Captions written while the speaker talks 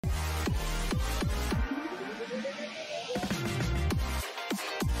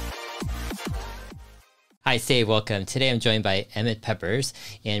Hi, Say, welcome. Today I'm joined by Emmet Peppers,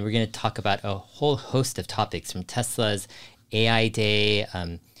 and we're going to talk about a whole host of topics from Tesla's AI Day,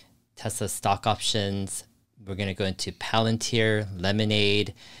 Tesla stock options. We're going to go into Palantir,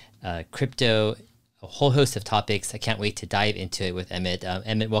 Lemonade, crypto, a whole host of topics. I can't wait to dive into it with Emmet.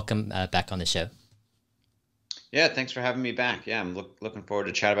 Emmet, welcome back on the show. Yeah, thanks for having me back. Yeah, I'm looking forward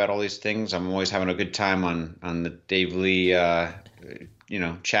to chat about all these things. I'm always having a good time on the daily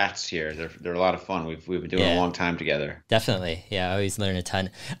chats here. They're a lot of fun. We've been doing a Yeah, long time together. definitely. Yeah, I always learn a ton.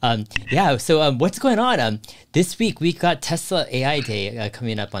 What's going on? This week we got Tesla AI Day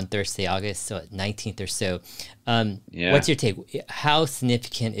coming up on Thursday, August 19th or so. Yeah. What's your take? How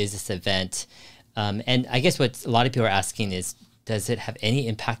significant is this event? And I guess what a lot of people are asking is, does it have any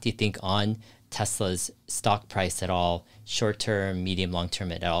impact, do you think, on Tesla's stock price at all, short term, medium, long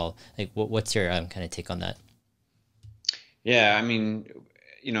term at all? Like, what's your kind of take on that? Yeah, I mean,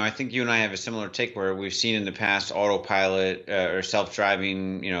 I think you and I have a similar take where we've seen in the past autopilot or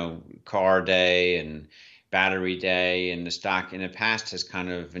self-driving, car day and battery day, and the stock in the past has kind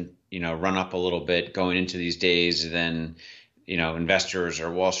of, run up a little bit going into these days. And then, investors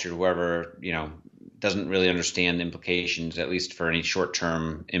or Wall Street, whoever, doesn't really understand the implications, at least for any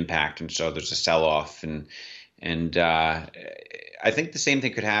short-term impact, and so there's a sell-off. And I think the same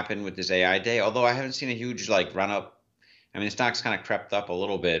thing could happen with this AI day, although I haven't seen a huge like run up. I mean, the stock's kind of crept up a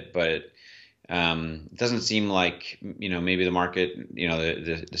little bit, but it doesn't seem like, maybe the market,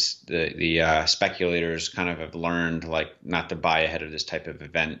 the speculators kind of have learned like not to buy ahead of this type of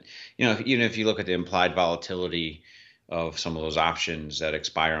event. Even if you look at the implied volatility of some of those options that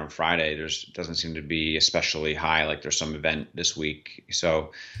expire on Friday, doesn't seem to be especially high, like there's some event this week.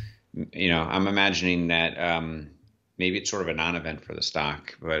 So, I'm imagining that maybe it's sort of a non-event for the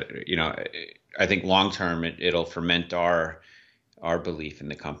stock, but I think long term it'll ferment our belief in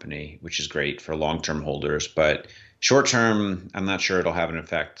the company, which is great for long-term holders. But short term, I'm not sure it'll have an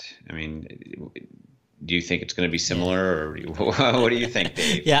effect. I mean, do you think it's going to be Yeah. similar, or what do you think,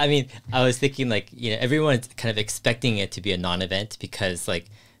 Dave? Yeah, I mean, I was thinking like, everyone's kind of expecting it to be a non-event because like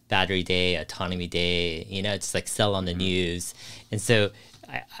battery day, autonomy day, it's like sell on the Mhm. news. And so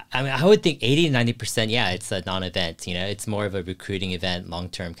I mean, I would think 80 to 90%, yeah, it's a non-event, it's more of a recruiting event,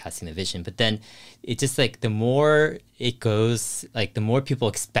 long-term casting the vision. But then it just like the more it goes, like the more people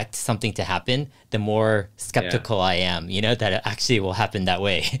expect something to happen, the more Yeah, skeptical I am, that it actually will happen that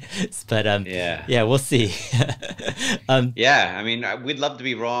way. But yeah, yeah, we'll see. um, yeah. I mean, we'd love to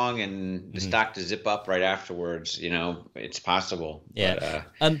be wrong and the mhm. stock to zip up right afterwards. It's possible, Yeah.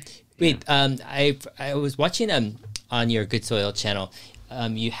 but Um, yeah. I was watching on your Good Soil channel.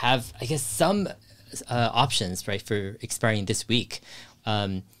 You have, I guess, some options, right, for expiring this week.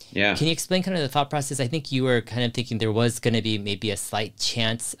 Yeah. Can you explain kind of the thought process? I think you were kind of thinking there was going to be maybe a slight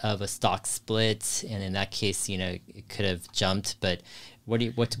chance of a stock split, and in that case, it could have jumped. But what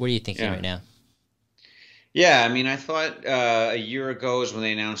are you thinking Yeah. right now? Yeah, I mean, I thought a year ago is when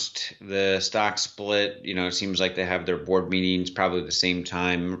they announced the stock split. It seems like they have their board meetings probably the same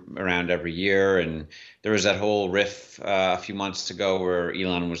time around every year. And there was that whole riff a few months ago where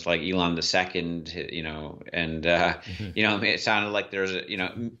Elon was like Elon the second, and Hmm. it sounded like there's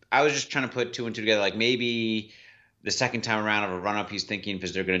I was just trying to put two and two together, like maybe the second time around of a run up, he's thinking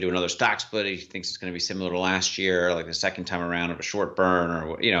because they're going to do another stock split, he thinks it's going to be similar to last year, like the second time around of a short burn,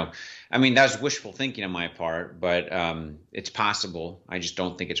 or I mean, that's wishful thinking on my part, but it's possible. I just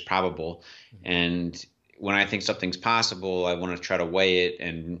don't think it's probable. And when I think something's possible, I want to try to weigh it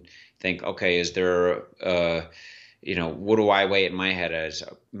and think, okay, is there, what do I weigh it in my head as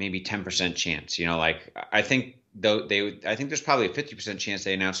maybe 10% chance? Like I think though I think there's probably a 50% chance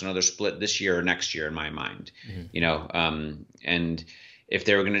they announce another split this year or next year in my mind. Hmm. And if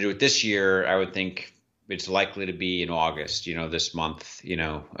they were going to do it this year, I would think it's likely to be in August, this month,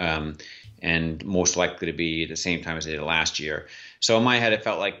 and most likely to be the same time as they did last year. So in my head, it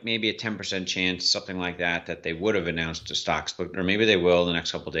felt like maybe a 10% chance, something like that, that they would have announced a stock split, or maybe they will in the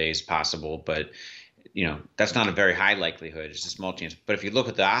next couple of days, possible. But that's not a very high likelihood. It's a small chance. But if you look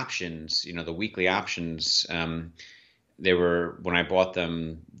at the options, the weekly options, they were, when I bought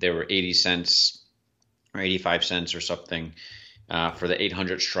them, they were 80 cents or 85 cents or something for the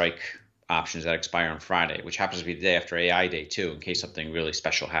 800 strike options that expire on Friday, which happens to be the day after AI Day too, in case something really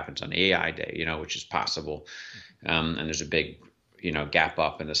special happens on AI Day, which is possible. And there's a big, gap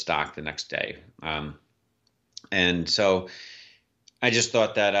up in the stock the next day. And so I just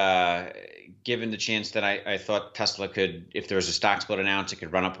thought that given the chance that I thought Tesla could, if there was a stock split announced, it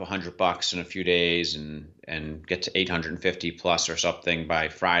could run up $100 in a few days and get to 850 plus or something by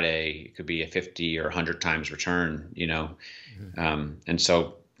Friday. It could be a 50 or 100 times return, Hmm. and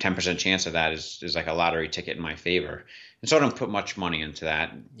so 10% chance of that is like a lottery ticket in my favor. And so I don't put much money into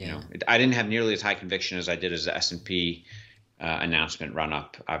that. Yeah. You know, I didn't have nearly as high conviction as I did as the S&P announcement run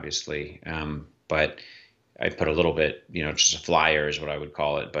up, obviously. But I put a little bit, you know, just a flyer is what I would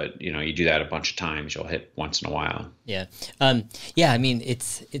call it. But, you know, you do that a bunch of times, you'll hit once in a while. Yeah. Yeah. I mean,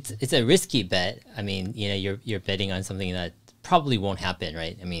 it's a risky bet. I mean, you know, you're betting on something that probably won't happen,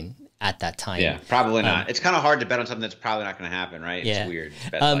 right? I mean, at that time. Yeah, probably not. It's kind of hard to bet on something that's probably not going to happen, right? Yeah. It's weird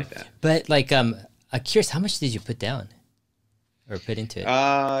to bet like that. But like, I'm curious, how much did you put down or put into it?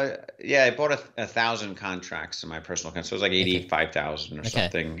 Yeah, I bought 1,000 contracts in my personal account, so it was like 85,000 or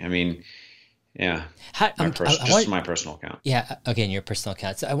something. I mean, yeah, just my personal account. Yeah, okay, in your personal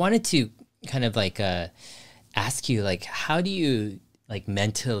account. So I wanted to kind of like ask you, like, how do you like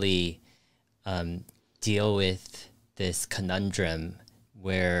mentally deal with this conundrum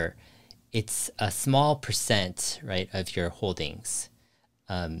where it's a small percent, right, of your holdings.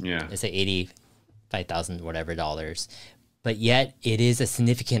 Let's say 85,000 whatever dollars, but yet it is a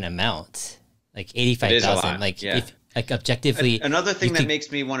significant amount, like 85,000. Like if like objectively. Another thing that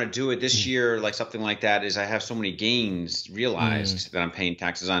makes me want to do it this year, like something like that, is I have so many gains realized that I'm paying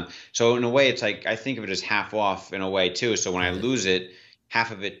taxes on. So in a way, it's like I think of it as half off in a way too. So when I lose it,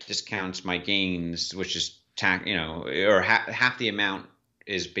 half of it discounts my gains, which is tax, you know, or half the amount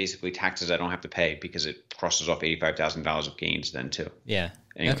is basically taxes I don't have to pay because it crosses off $85,000 of gains then too. Yeah.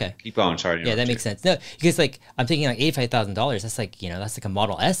 Anyway, okay. Keep going. Sorry. Yeah, that makes sense. No, because like I'm thinking like $85,000. That's like, you know, that's like a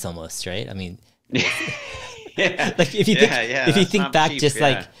Model S almost, right? I mean, yeah. Like if you think back, cheap, just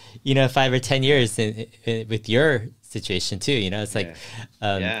like, you know, 5 or 10 years with your situation too, you know, it's like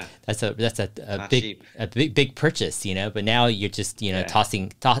that's a big purchase, you know, but now you're just, you know,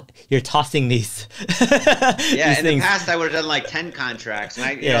 tossing these these in things. The past I would have done like 10 contracts, and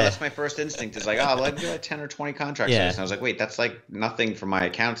I you know, that's my first instinct is like, oh, let me do like 10 or 20 contracts and I was like, wait, that's like nothing for my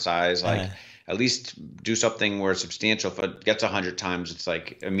account size. Like at least do something where it's substantial. If it gets 100 times, it's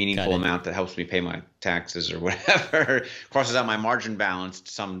like a meaningful amount that helps me pay my taxes or whatever. Crosses out my margin balance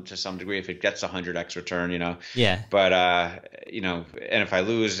to some degree if it gets 100x return, you know. Yeah. But you know, and if I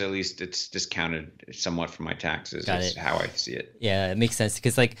lose, at least it's discounted somewhat from my taxes. That's how I see it. Yeah, it makes sense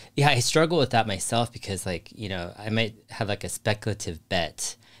because like I struggle with that myself because like, you know, I might have like a speculative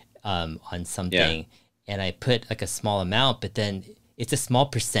bet on something and I put like a small amount, but then it's a small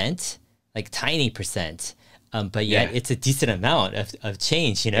percent. Like tiny percent, but yet it's a decent amount of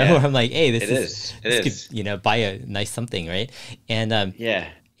change, you know, where I'm like, hey, this could, you know, buy a nice something, right? And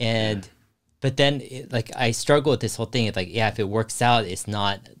but then like I struggle with this whole thing. It's like, if it works out, it's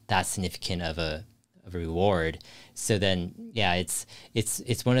not that significant of a reward. So then, it's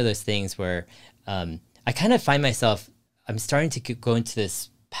one of those things where I kind of find myself, I'm starting to go into this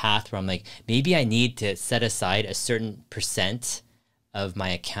path where I'm like, maybe I need to set aside a certain percent of my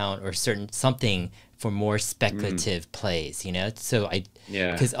account or something for more speculative plays, you know? So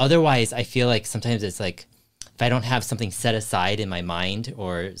because otherwise I feel like sometimes it's like, if I don't have something set aside in my mind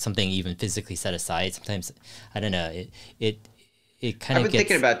or something even physically set aside, sometimes, I don't know, it kind of I've been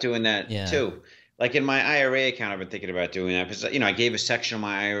thinking about doing that too. Like in my IRA account, I've been thinking about doing that because, you know, I gave a section of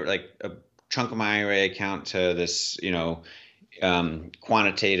my IRA, like a chunk of my IRA account to this, you know,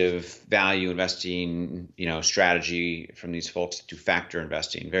 quantitative value investing, you know, strategy from these folks that do factor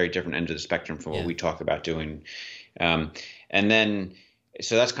investing, very different end of the spectrum from what we talk about doing. And then,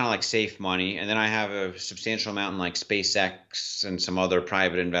 so that's kind of like safe money. And then I have a substantial amount in like SpaceX and some other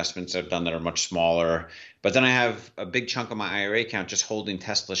private investments I've done that are much smaller. But then I have a big chunk of my IRA account just holding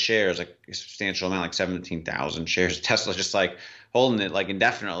Tesla shares, like a substantial amount, like 17,000 shares of Tesla, just like holding it like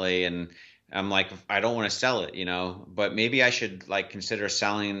indefinitely. And I'm like, I don't want to sell it, you know, but maybe I should like consider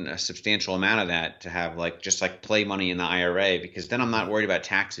selling a substantial amount of that to have like just like play money in the IRA, because then I'm not worried about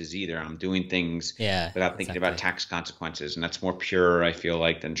taxes either. I'm doing things without thinking about tax consequences, and that's more pure, I feel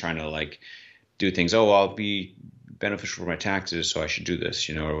like, than trying to like do things. Oh, I'll be beneficial for my taxes, so I should do this,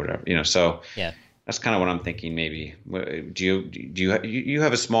 you know, or whatever, you know. So that's kind of what I'm thinking. Maybe do you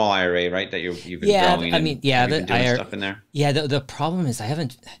have a small IRA, right? That you've been growing. I mean, the IRA stuff in there. Yeah, the problem is I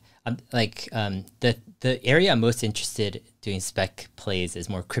haven't. Like the area I'm most interested doing spec plays is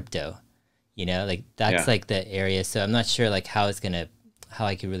more crypto, you know, like that's like the area. So I'm not sure like how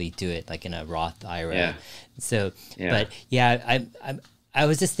I could really do it like in a Roth IRA. So, but I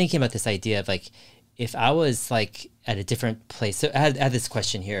was just thinking about this idea of like, if I was like at a different place. So I had this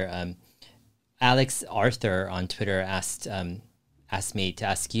question here. Alex Arthur on Twitter asked me to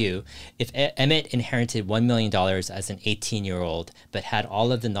ask you, if Emmet inherited $1 million as an 18-year-old, but had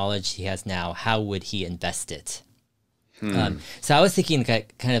all of the knowledge he has now, how would he invest it? So I was thinking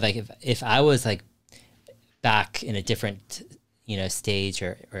kind of like if I was like back in a different stage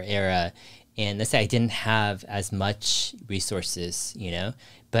or era, and let's say I didn't have as much resources,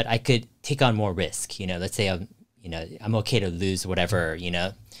 but I could take on more risk. Let's say I'm okay to lose whatever,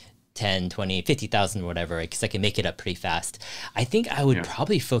 10, 20, 50,000, whatever, because I can make it up pretty fast. I think I would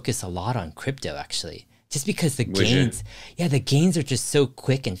probably focus a lot on crypto, actually, just because the gains are just so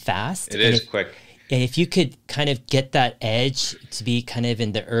quick and fast. It is quick. And if you could kind of get that edge to be kind of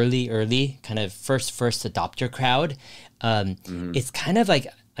in the early kind of first adopter crowd, it's kind of like,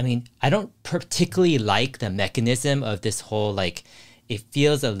 I don't particularly like the mechanism of this whole, like, it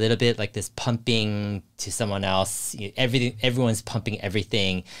feels a little bit like this pumping to someone else. Everyone's pumping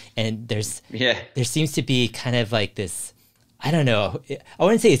everything, and there seems to be kind of like this. I don't know. I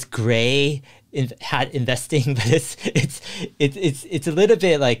wouldn't say it's gray hat investing, but it's a little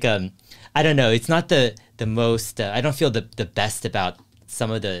bit like I don't know. It's not the most. I don't feel the best about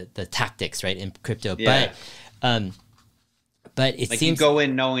some of the tactics, right, in crypto, but it seems you go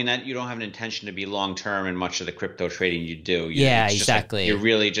in knowing that you don't have an intention to be long term in much of the crypto trading you do. Exactly. You're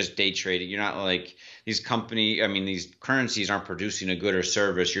really just day trading. You're not like these these currencies aren't producing a good or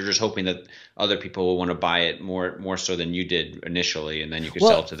service. You're just hoping that other people will want to buy it more so than you did initially, and then you could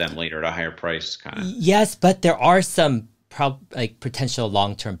sell it to them later at a higher price, kind of. Yes, but there are some potential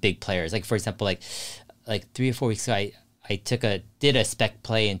long term big players. Like, for example, like 3 or 4 weeks ago, I did a spec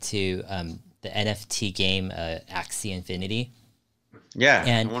play into the NFT game Axie Infinity. Yeah,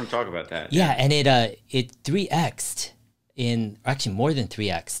 and I want to talk about that. Yeah, and it 3x'd actually more than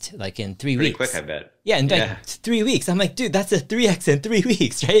 3x'd, like in 3 weeks. Pretty quick, I bet. Yeah, in like 3 weeks. I'm like, dude, that's a 3x in 3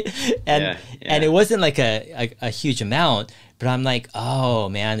 weeks, right? And it wasn't like a huge amount, but I'm like, oh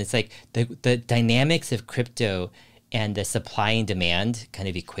man, it's like the dynamics of crypto and the supply and demand kind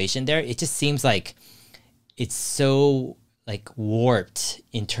of equation there. It just seems like it's so like warped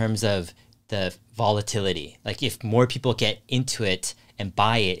in terms of the volatility. Like if more people get into it and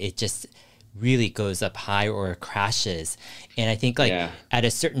buy it, it just really goes up high or crashes. And I think at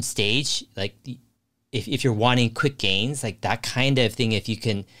a certain stage, like if you're wanting quick gains, like that kind of thing, if you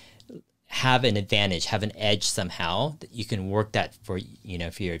can have an advantage, have an edge somehow, that you can work that for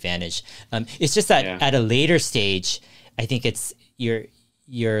your advantage. It's just that at a later stage, I think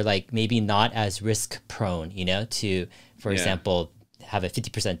you're like maybe not as risk prone, to, for example, have a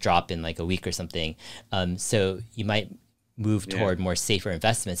 50% drop in like a week or something. So you might move toward more safer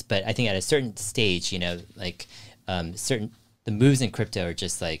investments. But I think at a certain stage, the moves in crypto are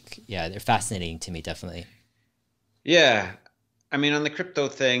just like, they're fascinating to me, definitely. Yeah. On the crypto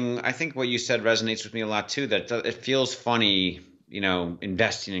thing, I think what you said resonates with me a lot too, that it feels funny,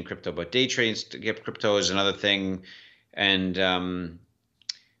 investing in crypto, but day trading crypto is another thing. And,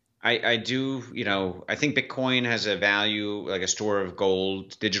 I do, I think Bitcoin has a value, like a store of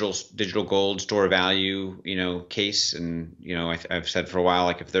gold, digital gold store of value, case. And, I've said for a while,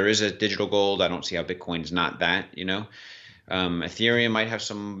 like if there is a digital gold, I don't see how Bitcoin's not that, Ethereum might have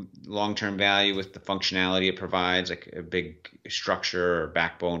some long-term value with the functionality it provides, like a big structure or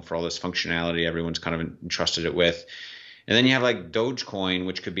backbone for all this functionality everyone's kind of entrusted it with. And then you have like Dogecoin,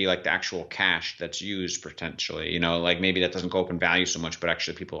 which could be like the actual cash that's used potentially, like maybe that doesn't go up in value so much, but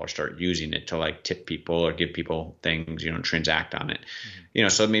actually people are start using it to like tip people or give people things, transact on it,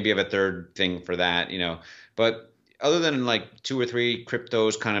 so maybe you have a third thing for that, but other than like 2 or 3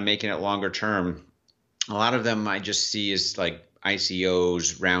 cryptos kind of making it longer term, a lot of them I just see as like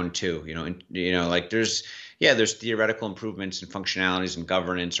ICOs round 2, like there's theoretical improvements and functionalities and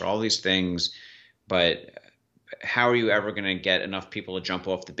governance or all these things, but how are you ever going to get enough people to jump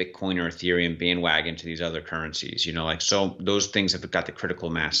off the Bitcoin or Ethereum bandwagon to these other currencies? So those things have got the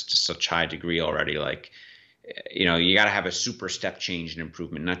critical mass to such high degree already. Like, you got to have a super step change in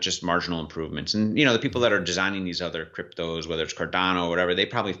improvement, not just marginal improvements. And, the people that are designing these other cryptos, whether it's Cardano or whatever, they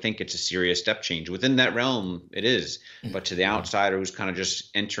probably think it's a serious step change. Within that realm, it is. But to the outsider who's kind of just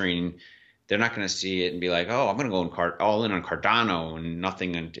entering, they're not going to see it and be like, oh, I'm going to go all in on Cardano and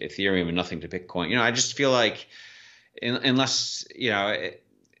nothing on Ethereum and nothing to Bitcoin. I just feel like unless,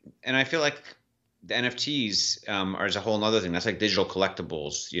 and I feel like the NFTs are as a whole other thing. That's like digital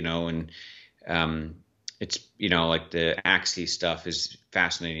collectibles, and it's, like the Axie stuff is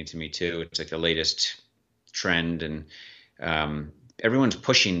fascinating to me too. It's like the latest trend, and everyone's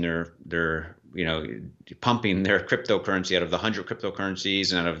pushing their pumping their cryptocurrency out of the 100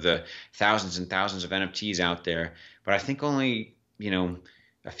 cryptocurrencies and out of the thousands and thousands of NFTs out there. But I think only,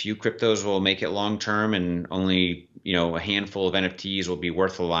 a few cryptos will make it long term, and only, a handful of NFTs will be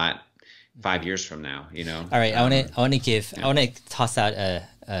worth a lot 5 years from now, All right. I want to toss out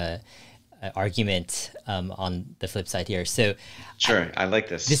a argument on the flip side here. So sure. I like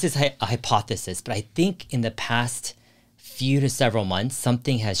this. This is a hypothesis, but I think in the past few to several months,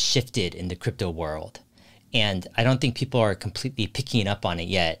 something has shifted in the crypto world. And I don't think people are completely picking up on it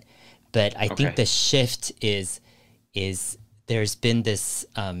yet. But I think the shift is there's been this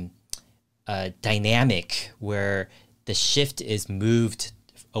dynamic where the shift is moved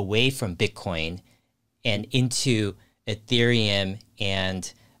away from Bitcoin and into Ethereum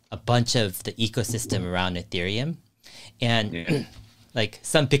and a bunch of the ecosystem around Ethereum. And like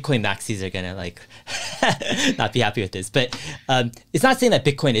some Bitcoin maxis are gonna like not be happy with this, but it's not saying that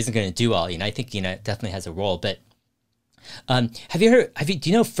Bitcoin isn't gonna do well. I think it definitely has a role. But do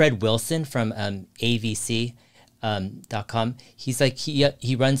you know Fred Wilson from AVC? .com. He's like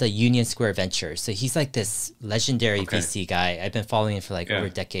he runs a Union Square Ventures, so he's like this legendary VC guy. I've been following him for like over a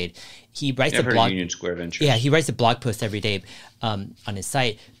decade. He writes a blog. Union Square Ventures. Yeah, he writes a blog post every day on his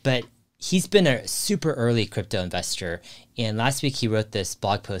site. But he's been a super early crypto investor. And last week he wrote this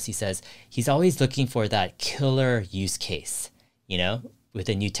blog post. He says he's always looking for that killer use case, with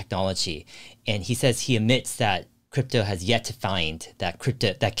a new technology. And he says he admits that crypto has yet to find that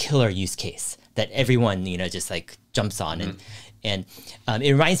killer use case that everyone just like jumps on. And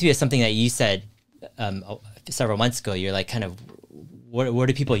it reminds me of something that you said several months ago. You're like, kind of, what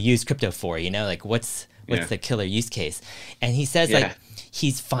do people use crypto for? Like what's the killer use case? And he says like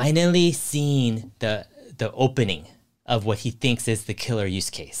he's finally seen the opening of what he thinks is the killer use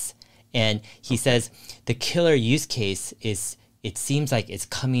case. And he says the killer use case is, it seems like it's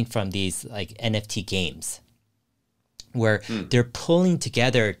coming from these like NFT games, where they're pulling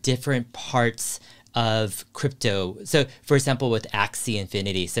together different parts of crypto. So for example, with Axie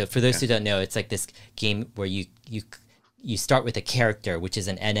Infinity. So for those who don't know, it's like this game where you start with a character, which is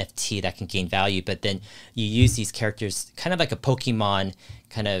an NFT that can gain value, but then you use these characters kind of like a Pokemon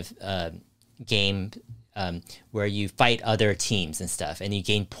kind of game where you fight other teams and stuff, and you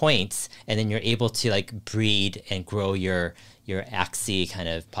gain points, and then you're able to like breed and grow your Axie kind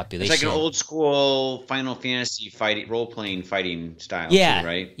of population. It's like an old school Final Fantasy role-playing fighting style, too,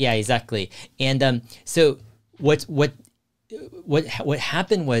 right? Yeah, exactly. And so what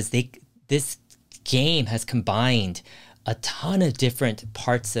happened was this game has combined a ton of different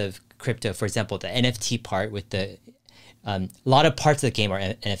parts of crypto. For example, the NFT part with the a lot of parts of the game are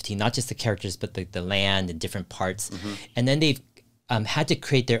NFT, not just the characters, but the land and different parts. And then they've had to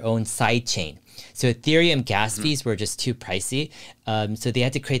create their own side chain. So Ethereum gas fees were just too pricey. So they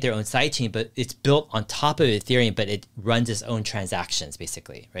had to create their own side chain, but it's built on top of Ethereum, but it runs its own transactions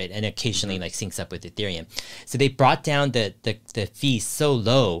basically, right? And occasionally like syncs up with Ethereum. So they brought down the fees so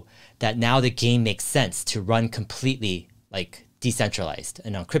low that now the game makes sense to run completely like decentralized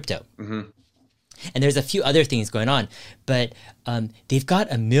and on crypto. And there's a few other things going on, but they've got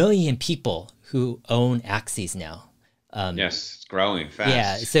 1 million people who own Axies now. Yes, it's growing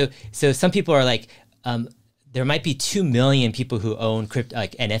fast. Yeah, so some people are like, there might be 2 million people who own crypto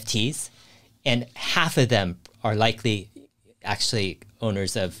like NFTs, and half of them are likely actually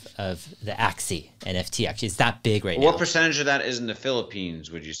owners of the Axie NFT. Actually, it's that big right now. What percentage of that is in the Philippines,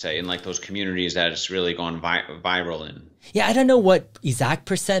 would you say, in like those communities that it's really gone viral in? Yeah, I don't know what exact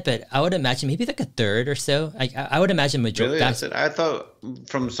percent, but I would imagine maybe like a third or so. I would imagine majority. Really, that's it. I thought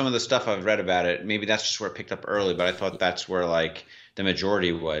from some of the stuff I've read about it, maybe that's just where it picked up early. But I thought that's where like the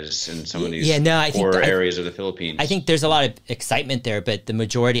majority was in some of these poor areas of the Philippines. I think there's a lot of excitement there, but the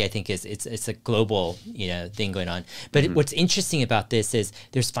majority, I think, is it's a global thing going on. But what's interesting about this is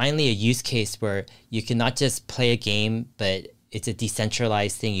there's finally a use case where you can not just play a game, but it's a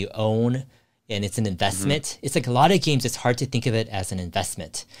decentralized thing you own. And it's an investment. It's like a lot of games, it's hard to think of it as an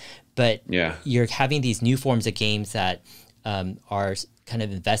investment. But you're having these new forms of games that are kind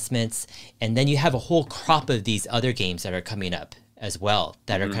of investments. And then you have a whole crop of these other games that are coming up as well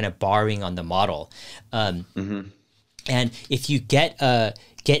that are kind of borrowing on the model. And if you get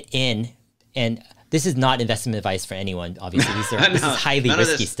in, and this is not investment advice for anyone, obviously. This is highly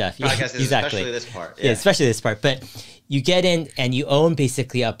risky stuff. Yeah, exactly. Especially this part. Yeah, especially this part. But you get in and you own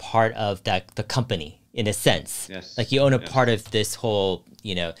basically a part of the company in a sense. Yes. Like you own a part of this whole,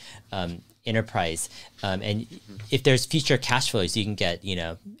 enterprise. And if there's future cash flows, you can get,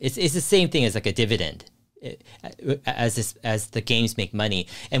 it's the same thing as like a dividend. As the games make money.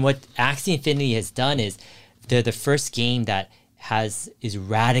 And what Axie Infinity has done is they're the first game that is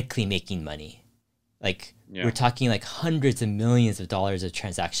radically making money. Like we're talking like hundreds of millions of dollars of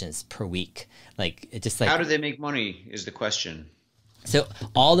transactions per week. Like it just like, how do they make money is the question. So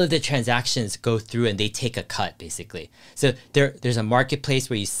all of the transactions go through and they take a cut basically. So there's a marketplace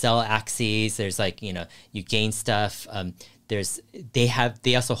where you sell Axies. There's like, you gain stuff.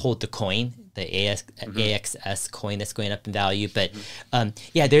 They also hold the coin. the AXS coin that's going up in value. But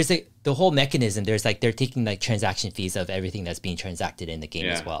yeah, there's the whole mechanism. There's like they're taking like transaction fees of everything that's being transacted in the game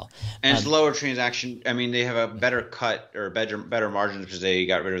as well. And it's lower transaction. I mean, they have a better cut or better margins because they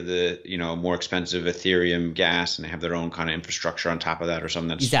got rid of the more expensive Ethereum gas, and they have their own kind of infrastructure on top of that or something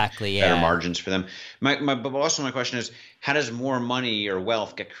that's better margins for them. But also my question is, how does more money or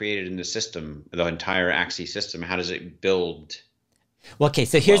wealth get created in the system, the entire Axie system? How does it build? Well, okay,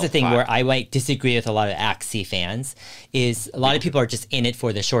 so here's the thing where I might disagree with a lot of Axie fans is a lot of people are just in it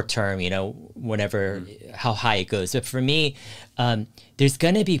for the short term, whenever, how high it goes. But for me, there's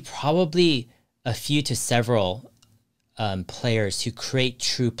going to be probably a few to several players who create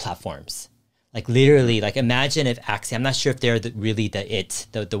true platforms. Like literally, like imagine if Axie, I'm not sure if they're really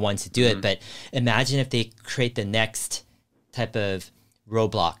the ones who do it, but imagine if they create the next type of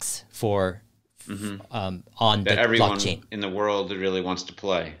Roblox for on that the everyone blockchain in the world really wants to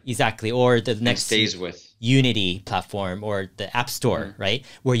play. Exactly. Or the next stays with Unity platform or the App Store, right?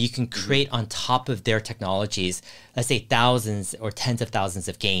 Where you can create on top of their technologies, let's say thousands or tens of thousands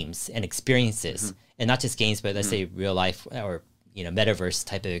of games and experiences, and not just games, but let's say real life or metaverse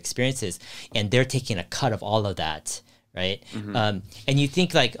type of experiences, and they're taking a cut of all of that, right? And you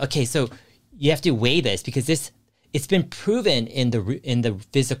think like, okay, so you have to weigh this because it's been proven in the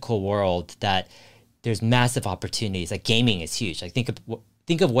physical world that there's massive opportunities. Like gaming is huge. Like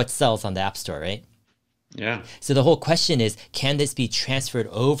think of what sells on the App Store, right? Yeah. So the whole question is, can this be transferred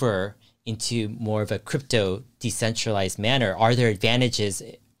over into more of a crypto decentralized manner? Are there advantages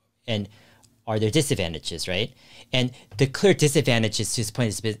and are there disadvantages, right? And the clear disadvantages to this point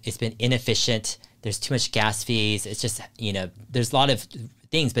is it's been inefficient. There's too much gas fees. It's just, there's a lot of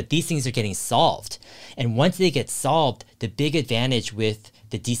things, but these things are getting solved. And once they get solved, the big advantage with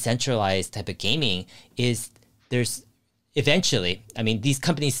the decentralized type of gaming is there's eventually, I mean, these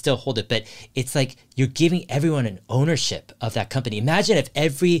companies still hold it, but it's like you're giving everyone an ownership of that company. Imagine if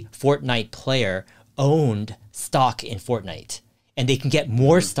every Fortnite player owned stock in Fortnite and they can get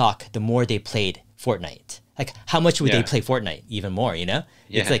more stock the more they played Fortnite. Like how much would they play Fortnite even more,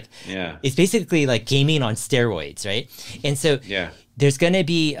 It's like, it's basically like gaming on steroids, right? And so there's going to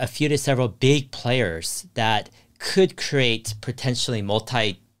be a few to several big players that could create potentially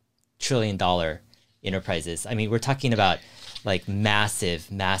multi-trillion-dollar enterprises. I mean, we're talking about like massive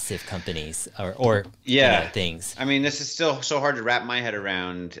companies or things. I mean, this is still so hard to wrap my head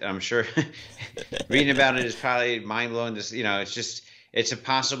around. I'm sure reading about it is probably mind-blowing. It's a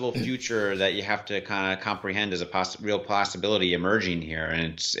possible future that you have to kind of comprehend as a real possibility emerging here,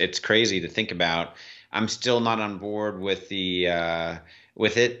 and it's crazy to think about. I'm still not on board with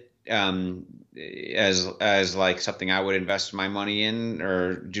with it as like something I would invest my money in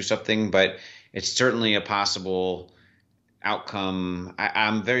or do something, but it's certainly a possible outcome.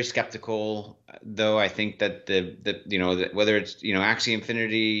 I'm very skeptical, though. I think that whether it's Axie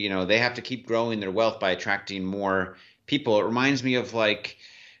Infinity, they have to keep growing their wealth by attracting more people. It reminds me of like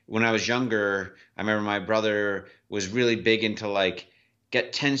when I was younger. I remember my brother was really big into like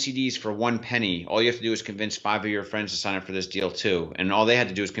get 10 CDs for 1 penny. All you have to do is convince 5 of your friends to sign up for this deal too. And all they had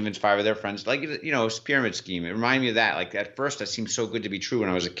to do is convince 5 of their friends. Like, it's a pyramid scheme. It reminded me of that. Like at first that seemed so good to be true when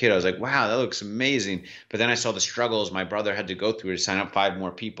I was a kid. I was like, wow, that looks amazing. But then I saw the struggles my brother had to go through to sign up 5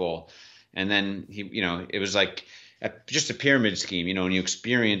 more people. And then it was like just a pyramid scheme, and you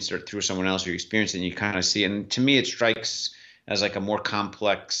experience it through someone else, or you experience it and you kind of see it. And to me, it strikes as like a more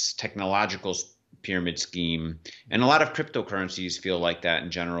complex technological pyramid scheme, and a lot of cryptocurrencies feel like that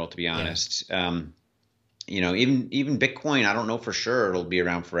in general, to be honest. Even Bitcoin, I don't know for sure it'll be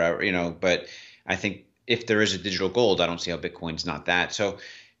around forever, but I think if there is a digital gold, I don't see how Bitcoin's not that. So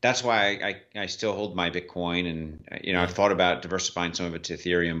that's why I still hold my Bitcoin, and I've thought about diversifying some of it to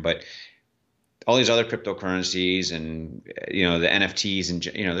Ethereum, but all these other cryptocurrencies and the NFTs, and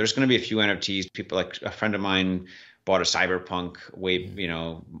there's going to be a few NFTs. People, like a friend of mine bought a cyberpunk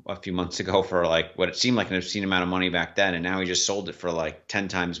a few months ago for like what it seemed like an obscene amount of money back then, and now he just sold it for like 10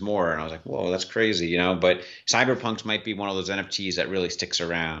 times more, and I was like, whoa, that's crazy. But cyberpunks might be one of those NFTs that really sticks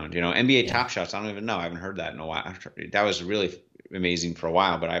around. NBA Top Shots, I don't even know, I haven't heard that in a while. That was really amazing for a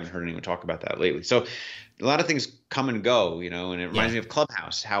while, but I haven't heard anyone talk about that lately. So a lot of things come and go, and it reminds me of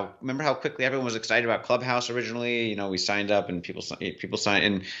Clubhouse. Remember how quickly everyone was excited about Clubhouse originally? We signed up and people signed,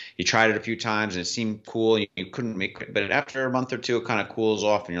 and you tried it a few times and it seemed cool. You couldn't make it, but after a month or two, it kind of cools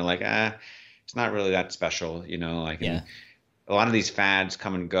off, and you're like, it's not really that special, a lot of these fads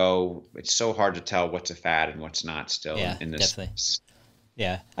come and go. It's so hard to tell what's a fad and what's not still in this. Definitely.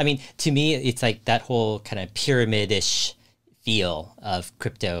 Yeah. I mean, to me, it's like that whole kind of pyramid-ish feel of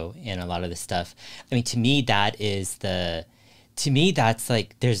crypto and a lot of this stuff. I mean, to me, that is to me, that's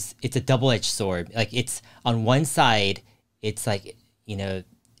like it's a double-edged sword. Like it's on one side, it's like, you know,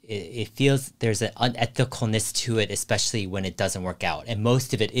 it feels there's an unethicalness to it, especially when it doesn't work out, and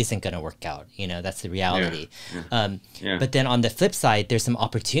most of it isn't going to work out. You know, that's the reality. But then on the flip side, there's some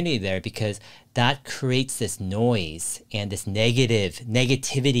opportunity there, because that creates this noise and this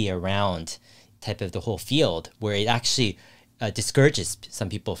negativity around type of the whole field, where it actually discourages some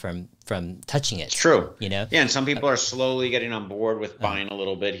people from touching it. It's true. You know? Yeah, and some people are slowly getting on board with buying a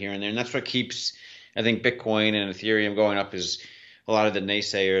little bit here and there, and that's what keeps, I think, Bitcoin and Ethereum going up. Is a lot of the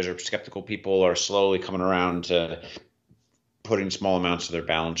naysayers or skeptical people are slowly coming around to putting small amounts of their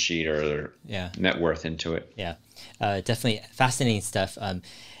balance sheet or their net worth into it. Yeah, definitely fascinating stuff.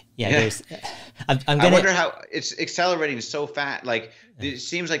 There's. I wonder how it's accelerating so fast. Like it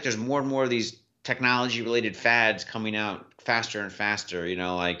seems like there's more and more of these technology-related fads coming out faster and faster. You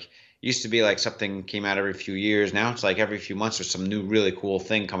know, like used to be like something came out every few years. Now it's like every few months there's some new really cool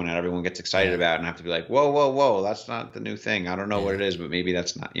thing coming out. Everyone gets excited about it, and I have to be like, whoa, that's not the new thing. I don't know what it is, but maybe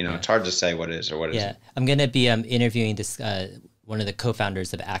that's not. You know, it's hard to say what it is or what isn't. I'm gonna be interviewing this one of the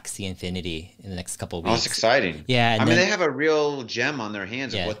co-founders of Axie Infinity in the next couple of weeks. Oh, that's exciting. Yeah, I mean, they have a real gem on their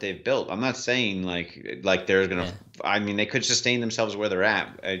hands of what they've built. I'm not saying like they're gonna. I mean, they could sustain themselves where they're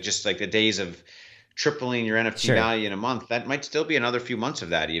at. Just like the days of tripling your NFT value in a month, that might still be another few months of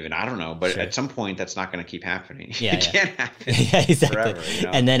that even. I don't know, but at some point that's not going to keep happening. It can't happen exactly. forever. You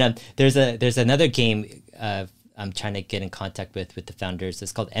know? And then there's another game I'm trying to get in contact with the founders.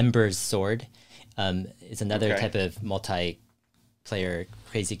 It's called Ember's Sword. It's another type of multiplayer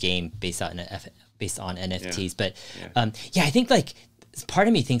crazy game based on NFTs. But I think like part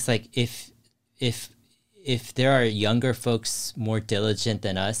of me thinks like if there are younger folks more diligent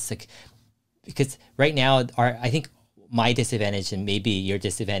than us, like, because right now I think my disadvantage and maybe your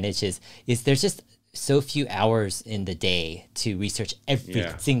disadvantage is there's just so few hours in the day to research every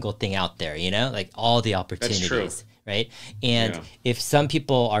single thing out there, you know, like all the opportunities, right? And if some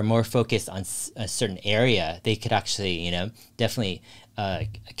people are more focused on a certain area, they could actually, you know, definitely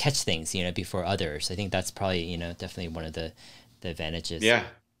catch things, you know, before others. I think that's probably, you know, definitely one of the advantages. Yeah,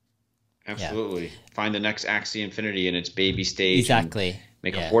 absolutely. Find the next Axie Infinity in its baby stage. Exactly.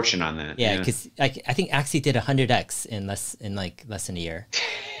 Make a fortune on that. Yeah, because I think Axie did 100x in less than a year.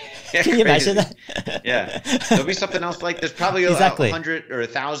 Can you imagine that? There'll be something else like there's probably 100 or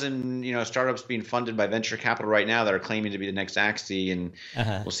 1,000, you know, startups being funded by venture capital right now that are claiming to be the next Axie, and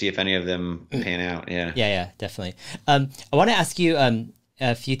we'll see if any of them pan out. Yeah, definitely. I want to ask you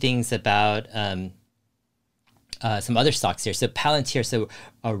a few things about some other stocks here. So Palantir. So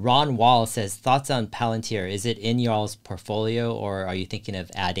Ron Wall says, thoughts on Palantir? Is it in y'all's portfolio, or are you thinking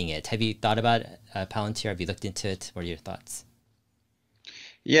of adding it? Have you thought about Palantir? Have you looked into it? What are your thoughts?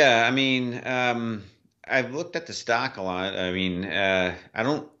 Yeah, I mean, I've looked at the stock a lot. I mean, I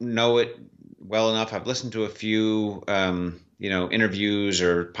don't know it well enough. I've listened to a few, you know, interviews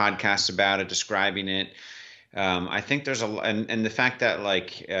or podcasts about it, describing it. I think there's and the fact that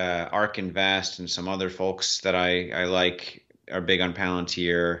like ARK Invest and some other folks that I like are big on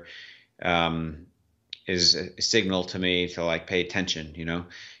Palantir is a signal to me to like pay attention, you know.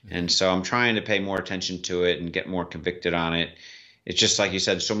 And so I'm trying to pay more attention to it and get more convicted on it. It's just like you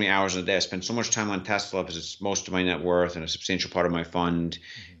said, so many hours in a day. I spend so much time on Tesla because it's most of my net worth and a substantial part of my fund.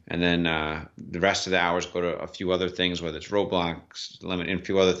 And then the rest of the hours go to a few other things, whether it's Roblox, Limit, and a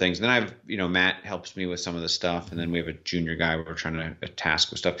few other things. And then I've, you know, Matt helps me with some of the stuff. And then we have a junior guy we're trying to task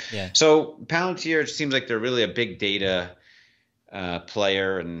with stuff. So Palantir, it seems like they're really a big data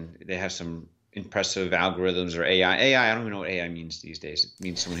player, and they have some impressive algorithms or AI. I don't even know what AI means these days. It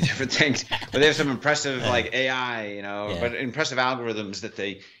means so many different things. But they have some impressive like AI, you know, but impressive algorithms that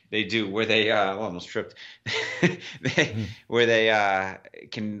they do where they almost tripped. Where they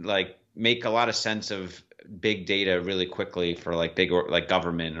can like make a lot of sense of big data really quickly for like big like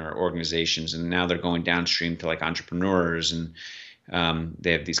government or organizations, and now they're going downstream to like entrepreneurs, and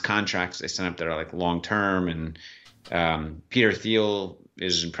they have these contracts they sign up that are like long term, and Peter Thiel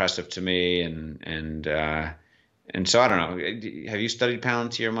is impressive to me, and so I don't know. Have you studied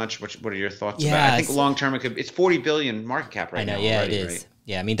Palantir much? What are your thoughts about it? I think long term it's 40 billion market cap right now. I know, it is. Right?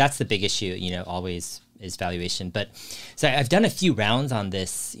 Yeah, I mean that's the big issue, you know, always is valuation. But so I've done a few rounds on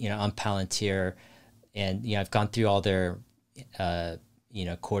this, you know, on Palantir, and you know I've gone through all their you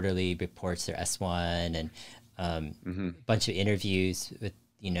know quarterly reports, their S1, and a bunch of interviews with,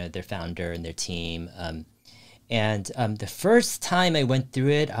 you know, their founder and their team. And the first time I went through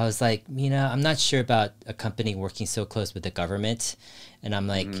it, I was like, you know, I'm not sure about a company working so close with the government. And I'm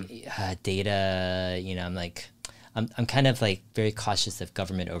like, data, you know, I'm like, I'm kind of like very cautious of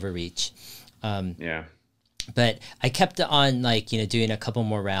government overreach. But I kept on like, doing a couple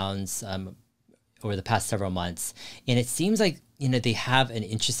more rounds over the past several months. And it seems like, they have an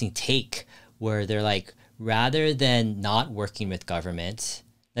interesting take where they're like, rather than not working with government,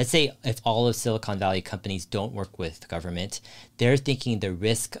 let's say if all of Silicon Valley companies don't work with government, they're thinking the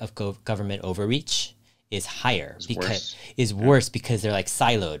risk of government overreach is higher worse because they're like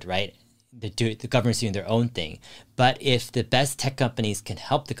siloed, right? The government's doing their own thing. But if the best tech companies can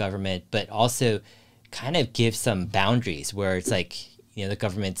help the government, but also kind of give some boundaries where it's like, the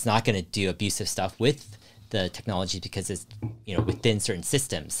government's not going to do abusive stuff with the technology because it's, within certain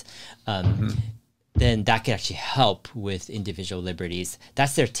systems, then that could actually help with individual liberties.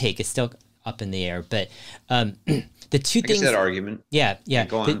 That's their take. It's still up in the air. But the two things... that argument. Yeah.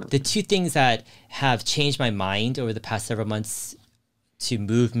 Go on. The two things that have changed my mind over the past several months to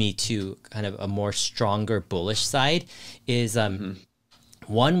move me to kind of a more stronger bullish side is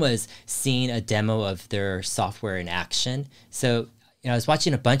one was seeing a demo of their software in action. So I was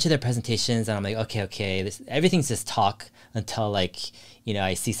watching a bunch of their presentations and I'm like, okay, everything's just talk until like,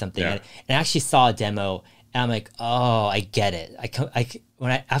 I see something. And I actually saw a demo and I'm like, oh, I get it.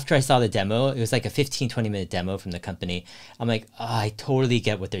 After I saw the demo, it was like a 15-20 minute demo from the company. I'm like, oh, I totally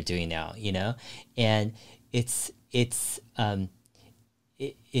get what they're doing now, and it's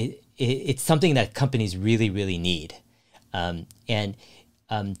something that companies really, really need. And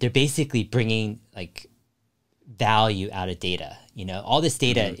they're basically bringing like value out of data. All this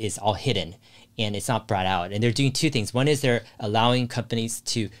data is all hidden and it's not brought out. And they're doing two things. One is they're allowing companies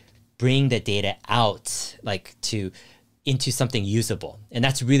to bring the data out, like into something usable. And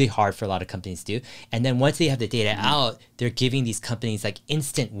that's really hard for a lot of companies to do. And then once they have the data out, they're giving these companies like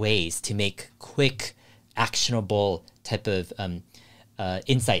instant ways to make quick, actionable type of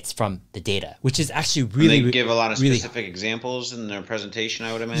insights from the data, which is actually really... And they give a lot of specific examples in their presentation,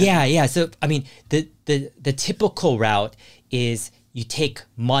 I would imagine. Yeah. So, I mean, the typical route is you take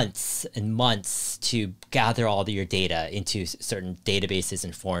months and months to gather all of your data into certain databases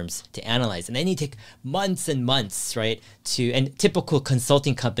and forms to analyze. And then you take months and months, right? And typical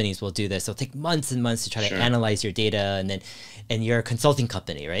consulting companies will do this. They'll take months and months to try to analyze your data, and you're a consulting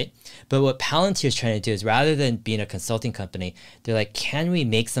company, right? But what Palantir is trying to do is rather than being a consulting company, they're like, can we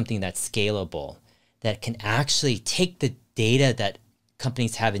make something that's scalable, that can actually take the data that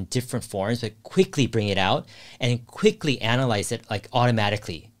companies have in different forms, but quickly bring it out and quickly analyze it like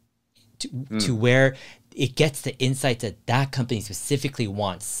automatically to where it gets the insight that company specifically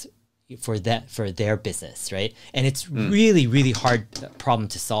wants for their business, right? And it's really, really hard problem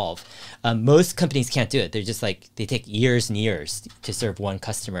to solve. Most companies can't do it. They're just like, they take years and years to serve one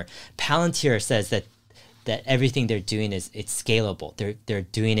customer. Palantir says that everything they're doing it's scalable. They're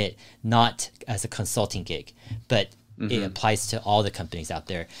doing it not as a consulting gig, but it applies to all the companies out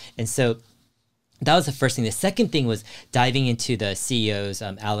there. And so that was the first thing. The second thing was diving into the CEO's,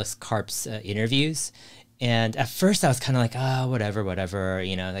 Alex Karp's interviews. And at first I was kind of like, whatever,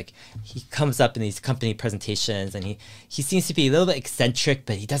 like he comes up in these company presentations and he seems to be a little bit eccentric,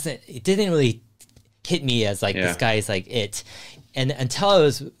 but it didn't really hit me as like, this guy is like it. And until I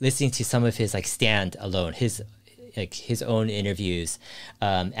was listening to some of his like stand alone, his own interviews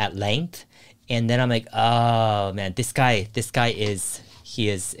at length. And then I'm like, oh man, this guy is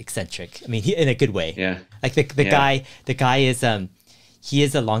eccentric. I mean, in a good way. Yeah. Like the guy is, he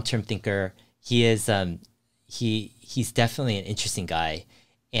is a long-term thinker. He is, he's definitely an interesting guy.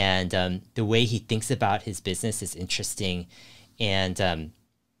 And the way he thinks about his business is interesting. And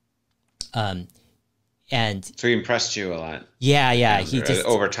so he impressed you a lot. Yeah. He just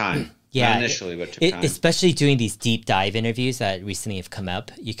over time. Yeah, not initially, but took time. Especially doing these deep dive interviews that recently have come up,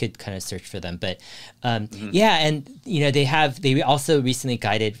 you could kind of search for them. But and they also recently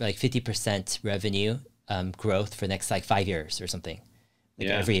guided like 50% revenue growth for the next like 5 years or something,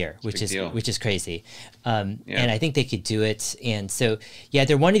 every year, which is crazy. And I think they could do it. And so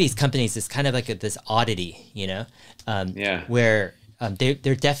they're one of these companies that's kind of like this oddity, where.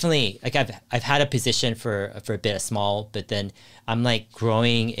 They're definitely like I've had a position for a bit, small, but then I'm like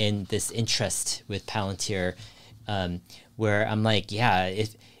growing in this interest with Palantir, where I'm like,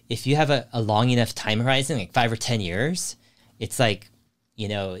 if you have a long enough time horizon, like 5 or 10 years, it's like,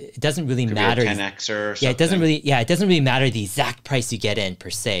 it doesn't really matter. 10x or something. It doesn't really matter the exact price you get in per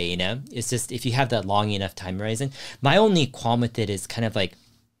se. It's just if you have that long enough time horizon. My only qualm with it is kind of like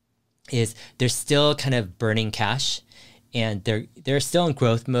they're still kind of burning cash. And they're still in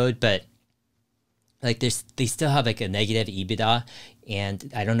growth mode, but like they still have like a negative EBITDA,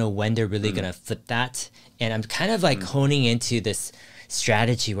 and I don't know when they're really gonna flip that. And I'm kind of like honing into this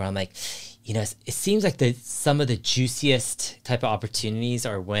strategy where I'm like, it seems like some of the juiciest type of opportunities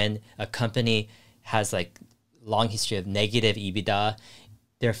are when a company has like long history of negative EBITDA.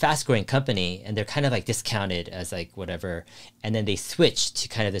 They're a fast growing company and they're kind of like discounted as like whatever. And then they switch to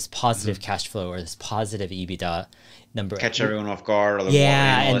kind of this positive cash flow or this positive EBITDA number. Catch everyone off guard, or the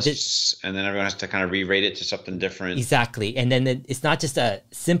analysts, and then everyone has to kind of re-rate it to something different. Exactly. And then it's not just a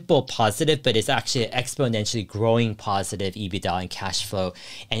simple positive, but it's actually an exponentially growing positive EBITDA and cash flow.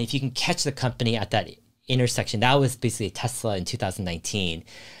 And if you can catch the company at that intersection, that was basically Tesla in 2019,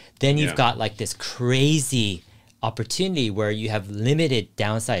 then you've got like this crazy opportunity where you have limited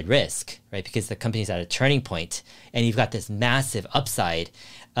downside risk, right? Because the company's at a turning point and you've got this massive upside.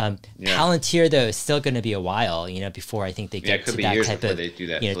 Palantir, though, is still going to be a while, before I think they get to that type of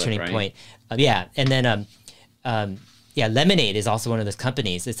turning point. And then Lemonade is also one of those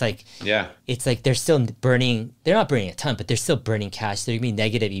companies. It's like they're still burning. They're not burning a ton, but they're still burning cash. They're going to be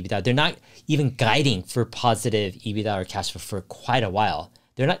negative EBITDA. They're not even guiding for positive EBITDA or cash flow for quite a while.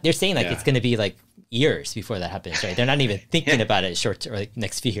 They're saying like it's going to be like years before that happens, right? They're not even thinking about it short or like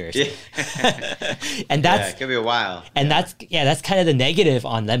next few years. And that's it could be a while. And that's kind of the negative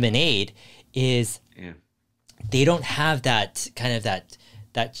on Lemonade is they don't have that kind of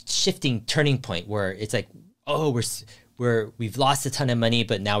that shifting turning point where it's like, oh, we've lost a ton of money,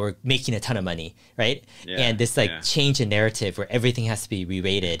 but now we're making a ton of money, right? And this change in narrative where everything has to be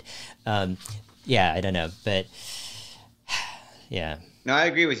re-rated. I don't know, but yeah. No, I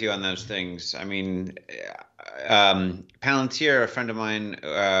agree with you on those things. I mean, Palantir, a friend of mine,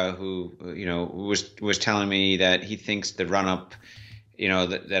 who was telling me that he thinks the run up,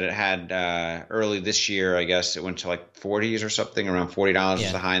 that it had early this year, I guess it went to like 40s or something, around $40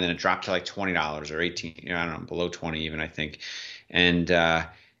 was the high, and then it dropped to like $20 or 18, I don't know, below 20 even, I think. And it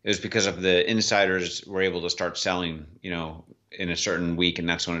was because of the insiders were able to start selling, in a certain week, and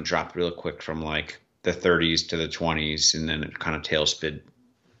that's when it dropped real quick from like the 30s to the 20s, and then it kind of tailspin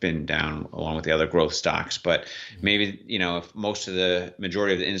down along with the other growth stocks. But maybe, if the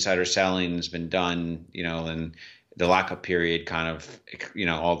majority of the insider selling has been done, then the lockup period kind of,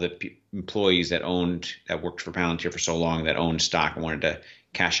 all the employees that worked for Palantir for so long that owned stock and wanted to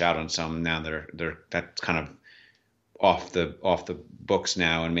cash out on some, now that's kind of off the books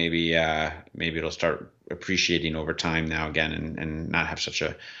now, and maybe it'll start appreciating over time now again, and not have such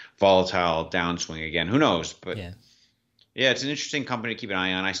a volatile downswing again. Who knows? But it's an interesting company to keep an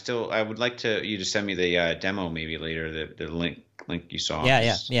eye on. I would like you to send me the demo maybe later, the link you saw.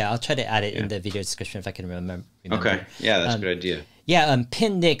 I'll try to add it in the video description if I can remember. Okay, that's a good idea.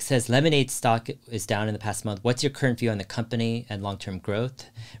 Pin Nick says Lemonade stock is down in the past month. What's your current view on the company and long-term growth?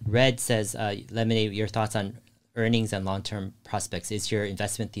 Red says Lemonade, your thoughts on earnings and long-term prospects. Is your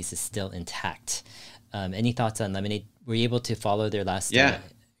investment thesis still intact? Any thoughts on Lemonade? Were you able to follow their last earnings?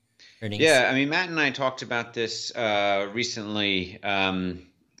 Yeah, I mean, Matt and I talked about this recently, and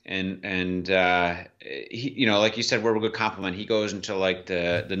he, like you said, we're a good compliment. He goes into like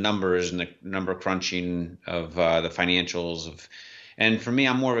the numbers and the number crunching of the financials and for me,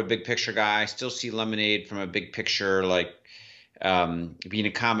 I'm more of a big picture guy. I still see Lemonade from a big picture, like being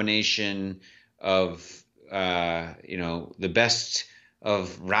a combination of the best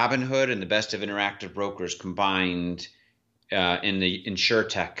of Robinhood and the best of Interactive Brokers combined in the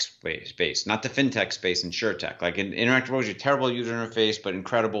insurtech space, not the fintech space, insurtech. Like in Interactive Brokers, a terrible user interface, but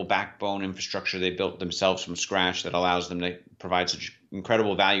incredible backbone infrastructure they built themselves from scratch that allows them to provide such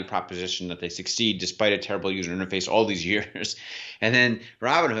incredible value proposition that they succeed despite a terrible user interface all these years. And then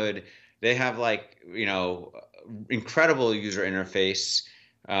Robinhood, they have incredible user interface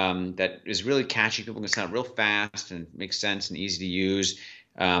that is really catchy. People can sign up real fast and makes sense and easy to use.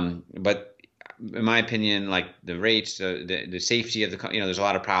 But in my opinion, like the rates, the safety of there's a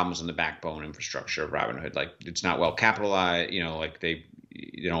lot of problems in the backbone infrastructure of Robinhood. Like it's not well capitalized. Like they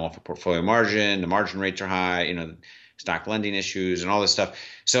don't offer portfolio margin. The margin rates are high. Stock lending issues and all this stuff.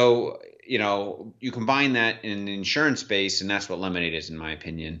 So you combine that in the insurance space, and that's what Lemonade is, in my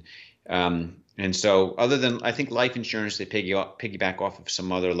opinion. And so other than, I think life insurance, they piggyback off of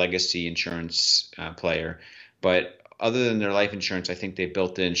some other legacy insurance player. But other than their life insurance, I think they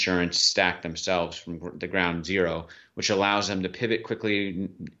built the insurance stack themselves from the ground zero, which allows them to pivot quickly,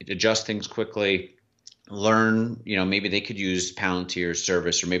 adjust things quickly, learn, maybe they could use Palantir's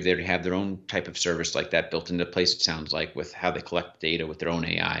service, or maybe they have their own type of service like that built into place, it sounds like, with how they collect data with their own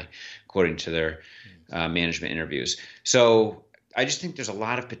AI, according to their management interviews. So I just think there's a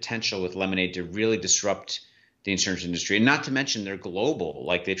lot of potential with Lemonade to really disrupt the insurance industry, and not to mention they're global.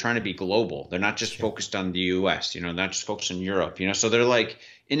 Like they're trying to be global. They're not just focused on the U.S. Not just focused on Europe. So they're like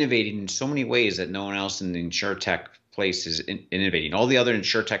innovating in so many ways that no one else in the insurtech place is innovating. All the other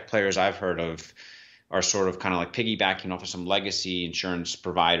insurtech players I've heard of are sort of kind of like piggybacking off of some legacy insurance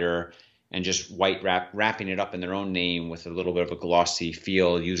provider and just wrapping it up in their own name with a little bit of a glossy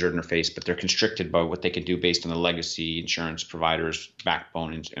feel, user interface, but they're constricted by what they can do based on the legacy insurance providers'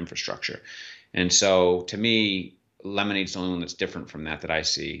 backbone and infrastructure. And so to me, Lemonade's the only one that's different from that I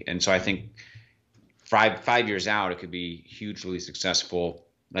see. And so I think 5 years out, it could be hugely successful.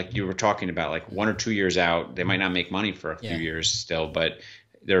 Like you were talking about, like 1 or 2 years out, they might not make money for a few years still, but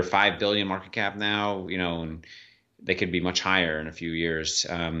they're 5 billion market cap now, and they could be much higher in a few years.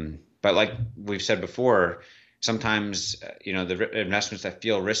 But like we've said before, sometimes, the investments that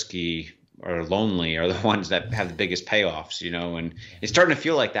feel risky or lonely are the ones that have the biggest payoffs, and it's starting to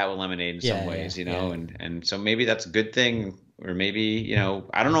feel like that with Lemonade in some ways, and so maybe that's a good thing, or maybe,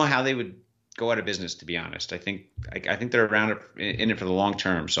 I don't know how they would go out of business, to be honest. I think they're around in it for the long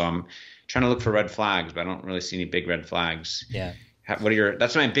term. So I'm trying to look for red flags, but I don't really see any big red flags. Yeah.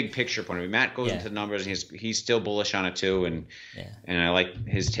 That's my big picture point of view. Matt goes into the numbers, and he's still bullish on it too, and I like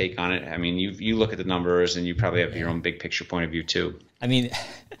his take on it. I mean, you look at the numbers, and you probably have your own big picture point of view too. I mean,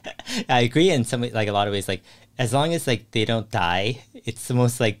 I agree in some, like a lot of ways. Like as long as like they don't die, it's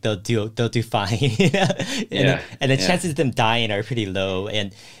almost like they'll do fine. And the chances of them dying are pretty low,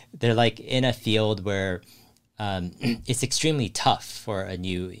 and they're like in a field where it's extremely tough for a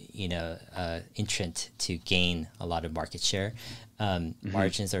new entrant to gain a lot of market share.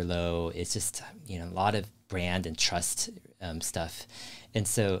 Margins are low. It's just a lot of brand and trust stuff, and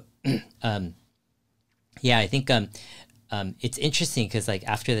so I think it's interesting because like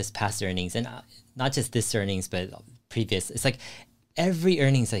after this past earnings, and not just this earnings but previous, it's like every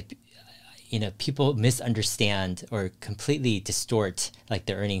earnings, like people misunderstand or completely distort like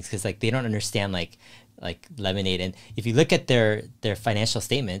their earnings because like they don't understand like Lemonade. And if you look at their financial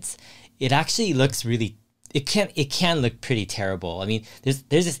statements, it actually looks really, it can look pretty terrible. I mean, there's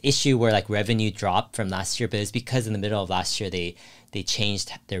this issue where like revenue dropped from last year, but it's because in the middle of last year they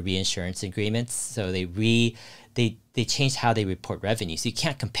changed their reinsurance agreements, so they changed how they report revenue. So you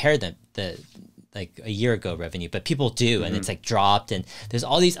can't compare the like a year ago revenue, but people do, and it's like dropped. And there's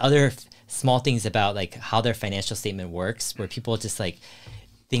all these other small things about like how their financial statement works, where people just like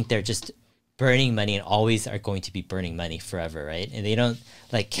think they're just burning money and always are going to be burning money forever, right? And they don't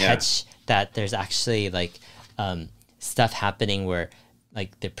like catch that there's actually like stuff happening where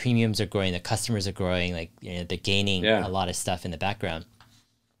like the premiums are growing, the customers are growing, like they're gaining a lot of stuff in the background.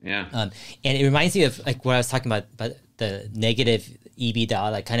 And it reminds me of like what I was talking about the negative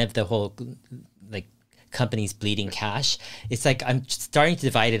EBITDA, like kind of the whole like companies bleeding cash. It's like I'm starting to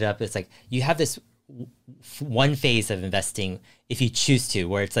divide it up. It's like you have this one phase of investing, if you choose to,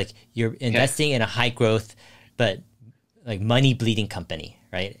 where it's like you're investing in a high growth but like money bleeding company,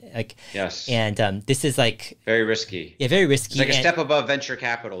 right? Like and this is like very risky. Very risky. It's like a step above venture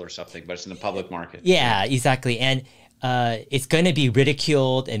capital or something, but it's in the public market. Exactly. And it's going to be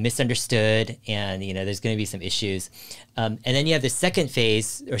ridiculed and misunderstood, and there's going to be some issues. And then you have the second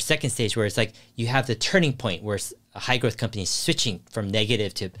phase or second stage where it's like you have the turning point where a high growth company is switching from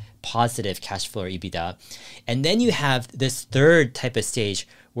negative to positive cash flow or EBITDA. And then you have this third type of stage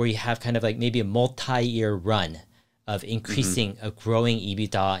where you have kind of like maybe a multi-year run of increasing, of growing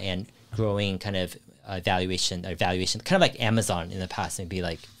EBITDA and growing kind of valuation, kind of like Amazon in the past, maybe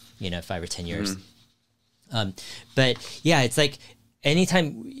like 5 or 10 years. But yeah, it's like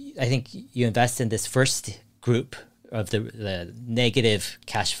anytime I think you invest in this first group of the negative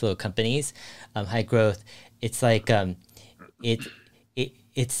cash flow companies, high growth, it's like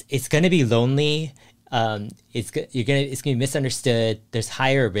it's going to be lonely. It's going to be misunderstood. There's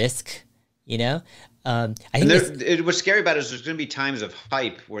higher risk, I think what's scary about it is there's going to be times of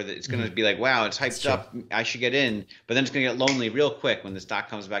hype where it's going to be like, wow, it's hyped up, I should get in, but then it's going to get lonely real quick when the stock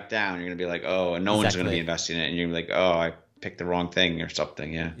comes back down. You're going to be like, oh, and no one's going to be investing in it, and you're going to be like, oh, I picked the wrong thing or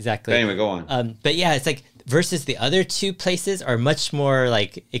something. Exactly. But anyway, go on. But yeah, it's like versus the other two places are much more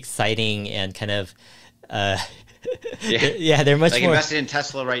like exciting and kind of they're much like more invested in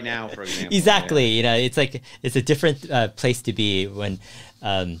Tesla right now, for example. Exactly. It's like it's a different place to be when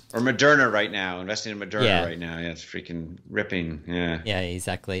or Moderna right now, investing in Moderna right now. It's freaking ripping.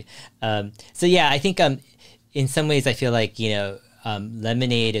 Exactly. So I think in some ways I feel like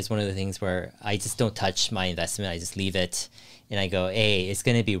Lemonade is one of the things where I just don't touch my investment. I just leave it, and I go, hey, it's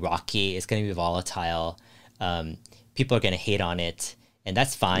going to be rocky, it's going to be volatile, people are going to hate on it, and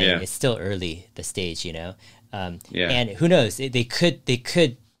that's fine. It's still early, the stage, and who knows, they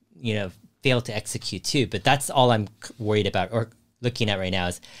could fail to execute too. But that's all I'm worried about or looking at right now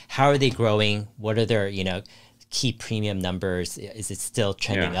is how are they growing? What are their key premium numbers? Is it still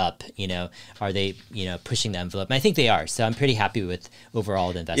trending up? Are they pushing the envelope? And I think they are. So I'm pretty happy with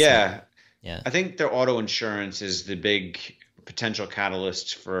overall the investment. I think their auto insurance is the big potential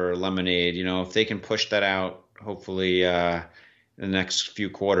catalyst for Lemonade. If they can push that out, hopefully in the next few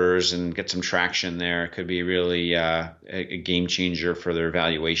quarters and get some traction there, it could be really a game changer for their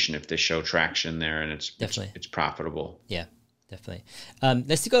valuation if they show traction there and it's profitable. Yeah, definitely.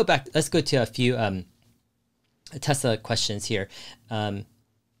 Let's go back. Let's go to a few Tesla questions here.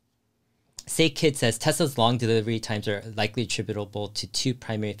 Say Kid says Tesla's long delivery times are likely attributable to two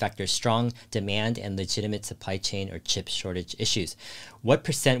primary factors: strong demand and legitimate supply chain or chip shortage issues. What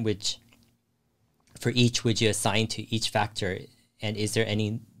percent for each would you assign to each factor, and is there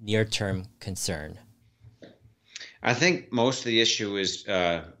any near-term concern? I think most of the issue is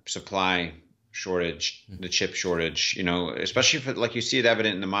supply shortage, the chip shortage, especially if like you see it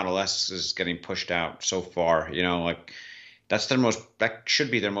evident in the Model S is getting pushed out so far, like that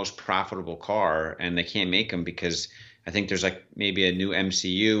should be their most profitable car, and they can't make them because I think there's like maybe a new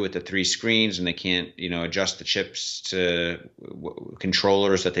MCU with the 3 screens, and they can't, adjust the chips to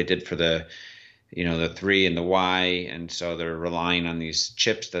controllers that they did for the 3 and the Y. And so they're relying on these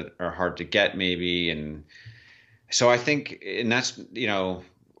chips that are hard to get maybe. And so I think, and that's,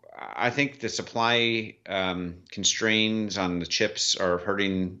 I think the supply constraints on the chips are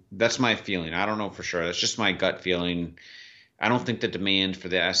hurting. That's my feeling. I don't know for sure. That's just my gut feeling. I don't think the demand for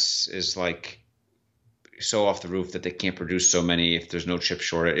the S is like so off the roof that they can't produce so many if there's no chip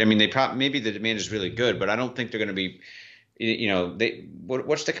shortage. I mean, maybe the demand is really good, but I don't think they're going to be,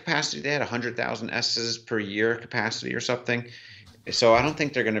 what's the capacity? They had 100,000 S's per year capacity or something. So I don't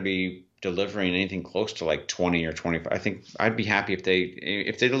think they're going to be delivering anything close to like 20 or 25. I think I'd be happy if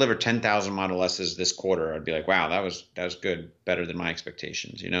they deliver 10,000 Model S's this quarter. I'd be like, wow, that was good, better than my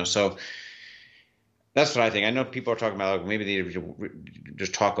expectations. So that's what I think. I know people are talking about like maybe they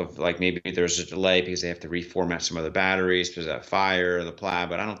just talk of like maybe there's a delay because they have to reformat some of the batteries because of that fire or the plow,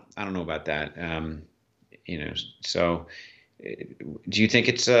 but I don't know about that. So do you think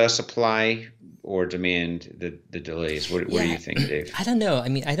it's a supply or demand, the delays? What do you think, Dave? I don't know. I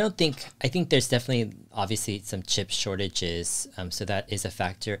mean, I think there's definitely obviously some chip shortages. So that is a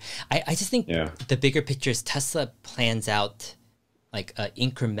factor. I just think the bigger picture is Tesla plans out like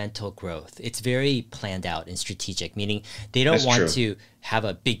incremental growth. It's very planned out and strategic, meaning they don't want to have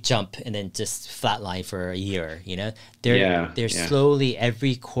a big jump and then just flatline for a year. They're slowly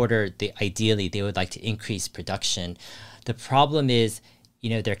every quarter. Ideally they would like to increase production. The problem is,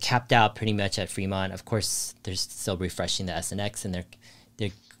 they're capped out pretty much at Fremont. Of course, they're still refreshing the S and X, and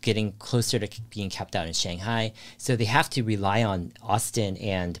they're getting closer to being capped out in Shanghai. So they have to rely on Austin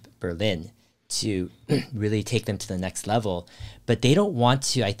and Berlin to really take them to the next level. But they don't want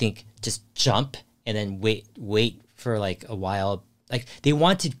to, I think, just jump and then wait for like a while. Like they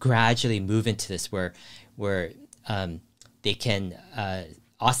want to gradually move into this where they can,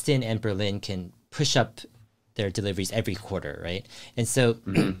 Austin and Berlin can push up their deliveries every quarter, right? And so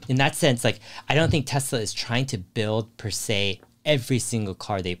in that sense, like I don't think Tesla is trying to build per se every single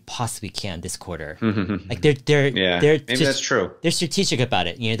car they possibly can this quarter. Like they're maybe that's true. They're strategic about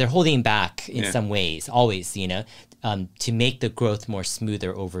it. They're holding back in some ways, always, to make the growth more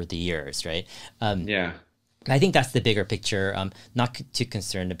smoother over the years, right? I think that's the bigger picture. Not too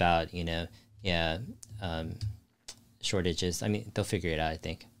concerned about, shortages. I mean, they'll figure it out, I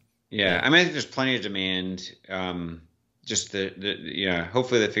think. Yeah, I mean, I think there's plenty of demand. Just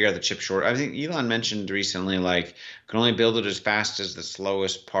hopefully they figure out the chip short. I think Elon mentioned recently, like, can only build it as fast as the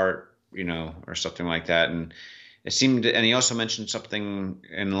slowest part, or something like that. And it seemed, and he also mentioned something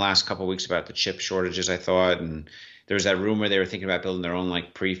in the last couple of weeks about the chip shortages, I thought. And there was that rumor they were thinking about building their own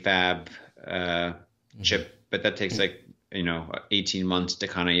like prefab chip, but that takes like 18 months to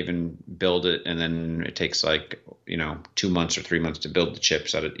kind of even build it, and then it takes like 2 months or 3 months to build the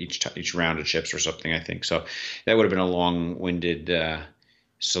chips out of each round of chips or something, I think. So that would have been a long-winded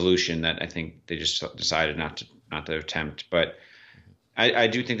solution that I think they just decided not to attempt. But I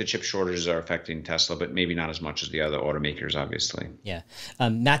do think the chip shortages are affecting Tesla, but maybe not as much as the other automakers, obviously. Yeah.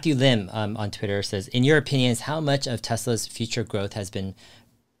 Matthew Lim on Twitter says, in your opinions, how much of Tesla's future growth has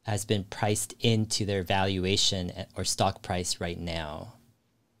been priced into their valuation or stock price right now?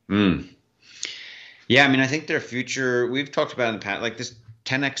 Yeah, I mean, I think their future, we've talked about in the past, like this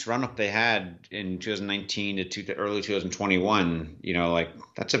 10x run up they had in 2019 to early 2021, like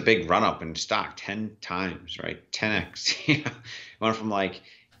that's a big run up in stock, 10 times, right? 10x. Went from like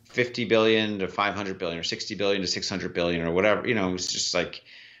 50 billion to 500 billion or 60 billion to 600 billion or whatever. It was just like,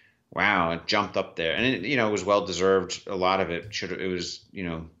 wow, it jumped up there. And it was well deserved. A lot of it was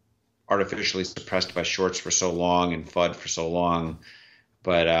artificially suppressed by shorts for so long and FUD for so long.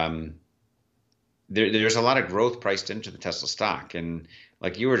 But there's a lot of growth priced into the Tesla stock. And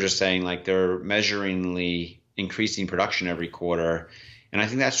like you were just saying, like they're measuringly increasing production every quarter, and I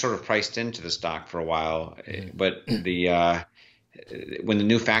think that's sort of priced into the stock for a while. But when the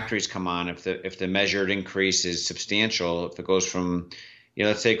new factories come on, if the measured increase is substantial, if it goes from,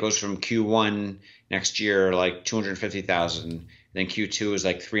 let's say it goes from Q1 next year like 250,000, then Q2 is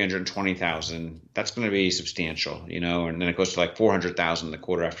like 320,000. That's going to be substantial, and then it goes to like 400,000 the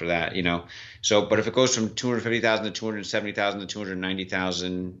quarter after that, So, but if it goes from 250,000 to 270,000 to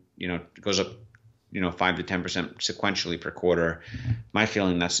 290,000, it goes up 5 to 10% sequentially per quarter. My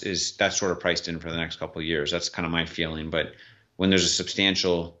feeling that's sort of priced in for the next couple of years. That's kind of my feeling. But when there's a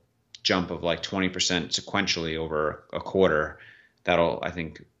substantial jump of like 20% sequentially over a quarter, that'll, I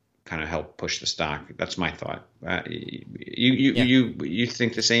think, kind of help push the stock. That's my thought. You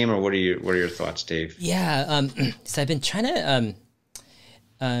think the same, or what are your thoughts, Dave? Yeah. So I've been trying to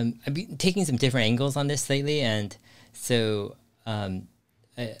I've been taking some different angles on this lately, and so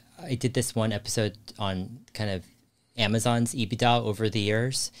I did this one episode on kind of Amazon's EBITDA over the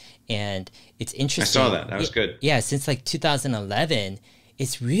years, and it's interesting. I saw that. That was good. Yeah, since like 2011,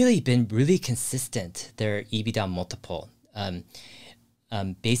 it's really been really consistent, their EBITDA multiple.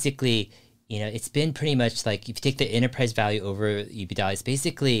 Basically, it's been pretty much like, if you take the enterprise value over EBITDA, it's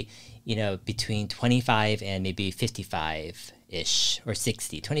basically, between 25 and maybe 55-ish or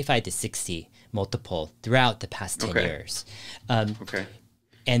 60, 25 to 60 multiple throughout the past 10 years. Okay.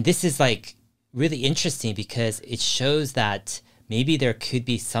 And this is like really interesting because it shows that maybe there could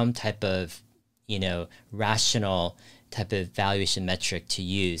be some type of, rational type of valuation metric to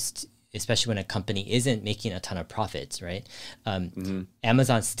use, especially when a company isn't making a ton of profits, right?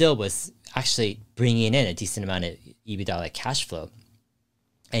 Amazon still was actually bringing in a decent amount of EBITDA, like cash flow.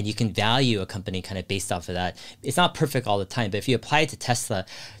 And you can value a company kind of based off of that. It's not perfect all the time, but if you apply it to Tesla,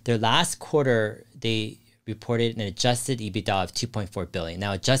 their last quarter, they reported an adjusted EBITDA of $2.4 billion.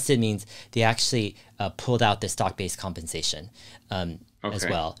 Now, adjusted means they actually pulled out the stock-based compensation as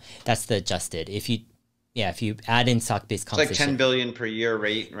well. That's the adjusted. If you add in stock-based compensation, it's like 10 billion per year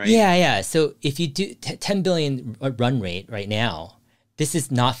rate, right? Yeah. So if you do 10 billion run rate right now, this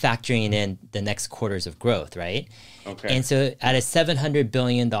is not factoring in the next quarters of growth, right? Okay. And so at a $700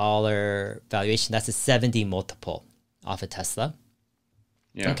 billion valuation, that's a 70 multiple off of Tesla.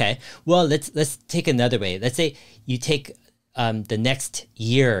 Yeah. Okay. Well, let's take another way. Let's say you take the next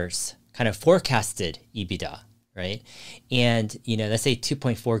year's kind of forecasted EBITDA, right? And let's say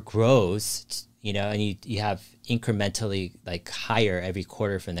 2.4 grows, and you have incrementally like higher every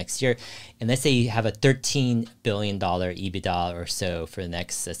quarter for next year. And let's say you have a $13 billion EBITDA or so for the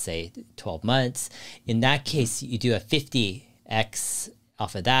next, let's say, 12 months. In that case, you do a 50x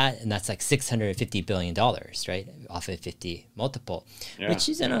off of that, and that's like $650 billion, right? Off of 50 multiple, which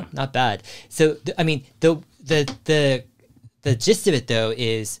is not bad. So I mean, the gist of it though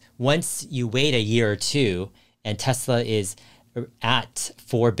is, once you wait a year or two, and Tesla is at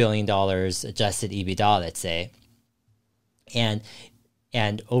 $4 billion adjusted EBITDA, let's say, and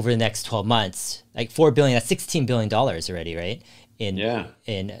over the next 12 months, like $4 billion, that's $16 billion already, right? In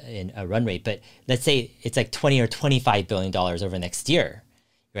a run rate. But let's say it's like $20 or $25 billion over next year,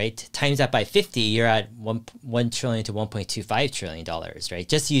 right? Times that by 50, you're at $1 trillion to $1.25 trillion, right?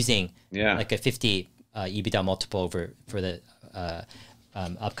 Just using like a 50 EBITDA multiple for the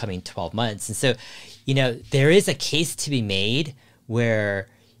upcoming 12 months. And so, there is a case to be made where,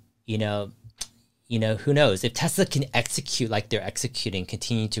 who knows, if Tesla can execute like they're executing,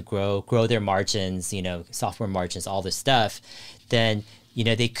 continue to grow their margins, software margins, all this stuff, then,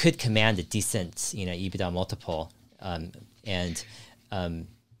 they could command a decent, EBITDA multiple.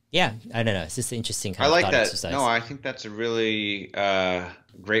 Yeah, I don't know. It's just an interesting kind of thought exercise. No, I think that's a really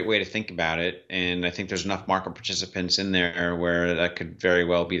great way to think about it. And I think there's enough market participants in there where that could very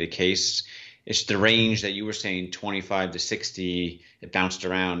well be the case. It's the range that you were saying, 25 to 60, it bounced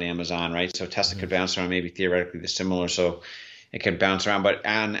around Amazon, right? So Tesla could bounce around, maybe theoretically the similar. So it could bounce around, but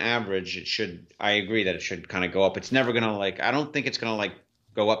on average, I agree that it should kind of go up. It's never going to I don't think it's going to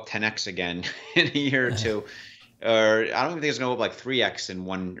go up 10x again in a year or two. Or I don't think it's going to go up like 3x in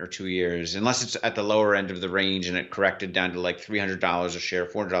 1 or 2 years, unless it's at the lower end of the range and it corrected down to like $300 a share,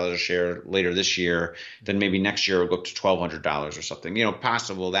 $400 a share later this year. Then maybe next year it'll go up to $1,200 or something.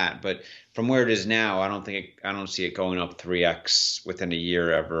 Possible that. But from where it is now, I don't see it going up 3x within a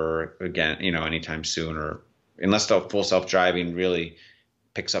year ever again. Anytime soon, or unless the full self-driving really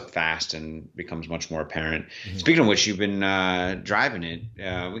picks up fast and becomes much more apparent. Mm-hmm. Speaking of which, you've been driving it.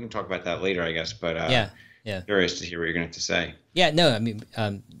 We can talk about that later, I guess. But yeah. Curious to hear what you're going to have to say. Yeah, no, I mean,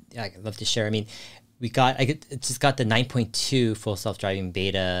 I'd love to share. I mean, I just got the 9.2 full self-driving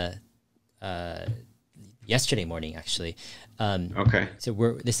beta yesterday morning, actually. Okay.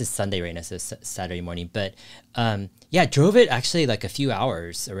 So this is Sunday right now, so Saturday morning. But yeah, drove it actually like a few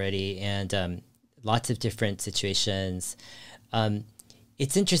hours already, and lots of different situations.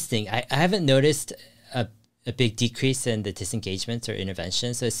 It's interesting. I haven't noticed a big decrease in the disengagements or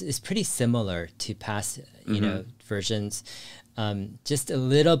interventions. So it's pretty similar to past, versions. Just a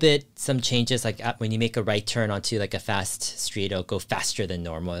little bit, some changes, like when you make a right turn onto like a fast street, it'll go faster than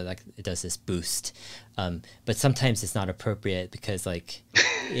normal. Like it does this boost. But sometimes it's not appropriate because like,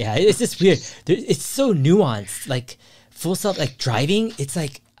 yeah, it's just weird. It's so nuanced. Like full self, like driving, it's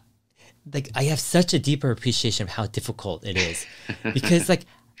like I have such a deeper appreciation of how difficult it is because like,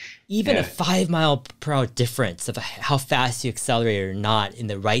 even a 5 mile per hour difference of how fast you accelerate or not in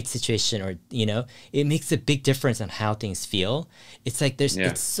the right situation, or it makes a big difference on how things feel. It's like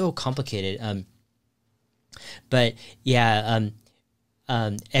it's so complicated. But yeah,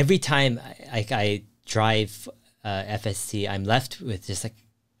 every time I drive FSD, I'm left with just like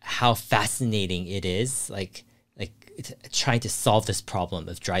how fascinating it is. Like trying to solve this problem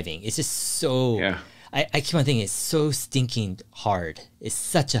of driving. It's just so. Yeah. I keep on thinking it's so stinking hard. It's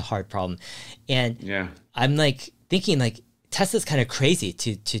such a hard problem. And I'm like thinking like Tesla's kind of crazy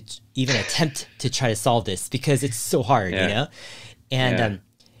to even attempt to try to solve this because it's so hard, And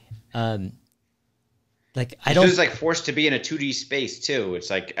like I don't. It's like forced to be in a 2D space too. It's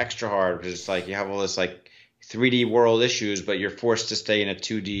like extra hard because it's like you have all this like 3D world issues, but you're forced to stay in a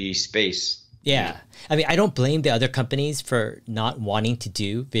 2D space. Yeah. I mean, I don't blame the other companies for not wanting to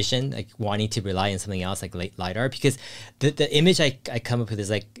do vision, like wanting to rely on something else like LiDAR, because the image I come up with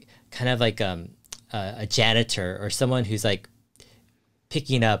is like kind of like a janitor or someone who's like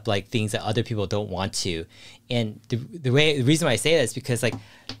picking up like things that other people don't want to. And the reason why I say that is because like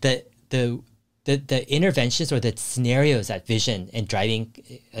the interventions or the scenarios that vision and driving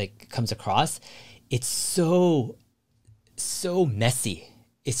like comes across, it's so messy.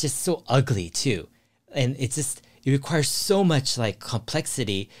 It's just so ugly too. And it requires so much like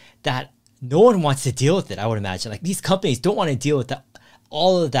complexity that no one wants to deal with it, I would imagine. Like these companies don't want to deal with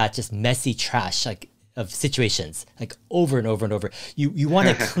all of that just messy trash like of situations like over and over and over. You want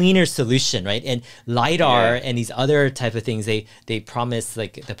a cleaner solution, right? And LiDAR and these other type of things, they promise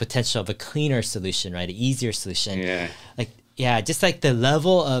like the potential of a cleaner solution, right? An easier solution. Yeah. Just like the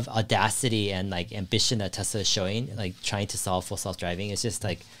level of audacity and like ambition that Tesla is showing, like trying to solve full self-driving is just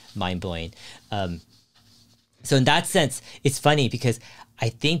like mind-blowing. So in that sense, it's funny because I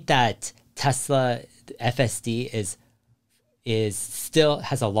think that Tesla FSD is still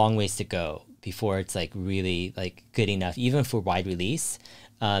has a long ways to go before it's like really like good enough, even for wide release,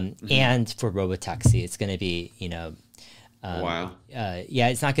 and for robotaxi. It's going to be, wow.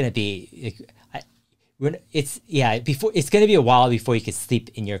 It's not going to be. It's going to be a while before you can sleep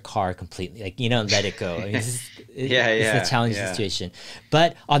in your car completely, like let it go. I mean, it's a challenging situation.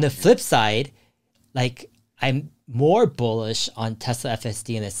 But on the flip side, like I'm more bullish on Tesla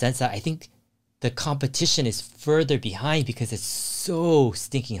FSD in the sense that I think the competition is further behind because it's so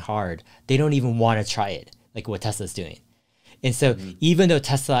stinking hard. They don't even want to try it, like what Tesla's doing. And so even though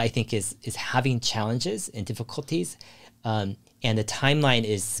Tesla, I think, is having challenges and difficulties, and the timeline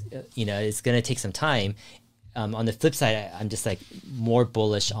is, it's going to take some time. On the flip side, I'm just like more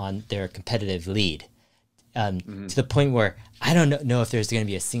bullish on their competitive lead, to the point where I don't know if there's going to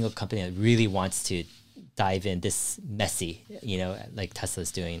be a single company that really wants to dive in this messy, like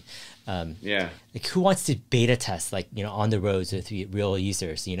Tesla's doing. Like who wants to beta test, like, on the roads with real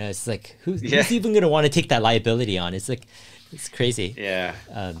users? It's like who's even going to want to take that liability on? It's like, it's crazy.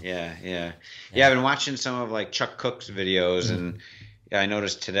 I've been watching some of like Chuck Cook's videos, and I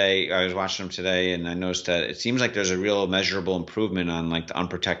noticed today, I was watching them today, and I noticed that it seems like there's a real measurable improvement on like the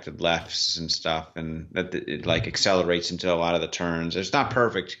unprotected lefts and stuff, and that it like accelerates into a lot of the turns. It's not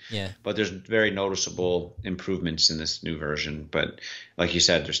perfect, but there's very noticeable improvements in this new version. But like you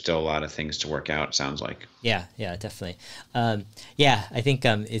said, there's still a lot of things to work out, it sounds like. Yeah, definitely.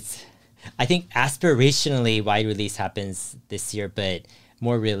 I think aspirationally wide release happens this year, but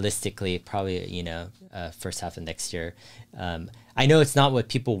more realistically, probably, first half of next year. I know it's not what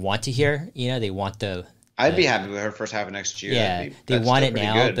people want to hear. They want I'd be happy with her first half of next year. Yeah, they want it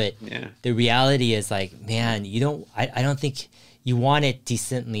now, but the reality is like, man, I don't think you want it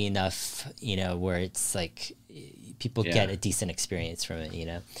decently enough, where it's like people get a decent experience from it,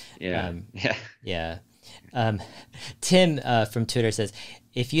 Tim from Twitter says,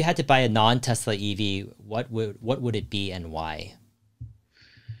 if you had to buy a non-Tesla EV, what would it be and why?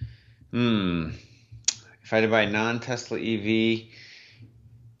 If I had to buy a non-Tesla EV,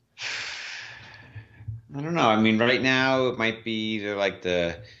 I don't know. I mean, right now it might be either like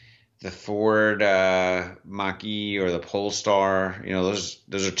the the Ford Mach-E or the Polestar,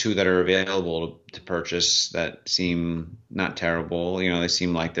 those are two that are available to purchase that seem not terrible. They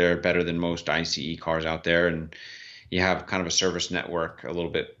seem like they're better than most ICE cars out there, and you have kind of a service network a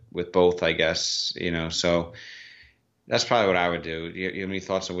little bit with both, I guess. So that's probably what I would do. You have any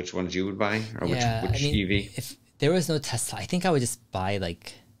thoughts on which ones you would buy, or Yeah, I which mean, EV? if there was no Tesla, I think I would just buy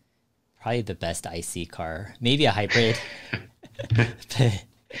like probably the best IC car, maybe a hybrid.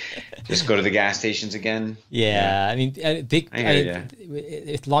 Just go to the gas stations again. Yeah, Yeah, I mean, I hear you.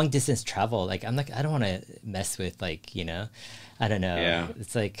 with long distance travel, like I'm like, I don't want to mess with like, I don't know. Yeah.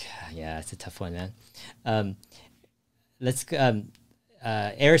 It's like, yeah, it's a tough one, man. Um, let's,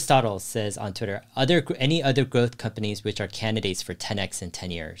 Aristotle says on Twitter, any other growth companies which are candidates for 10x in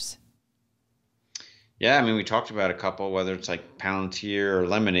 10 years? Yeah, I mean, we talked about a couple, whether it's like Palantir or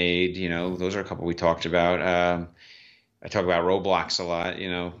Lemonade, those are a couple we talked about. I talk about Roblox a lot,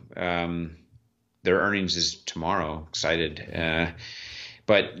 their earnings is tomorrow. Excited.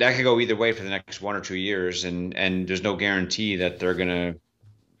 But that could go either way for the next 1 or 2 years, and there's no guarantee that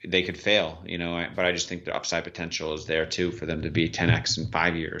they could fail, but I just think the upside potential is there too for them to be 10x in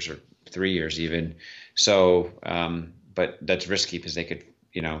 5 years or 3 years even. So, but that's risky because they could,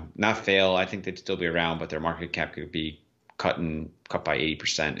 not fail. I think they'd still be around, but their market cap could be cut by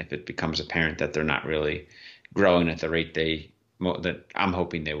 80% if it becomes apparent that they're not really growing at the rate that I'm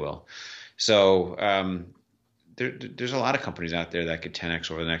hoping they will. So there's a lot of companies out there that could 10x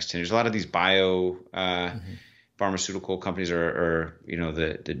over the next 10 years. A lot of these pharmaceutical companies or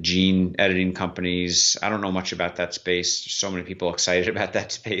the gene editing companies. I don't know much about that space. There's so many people excited about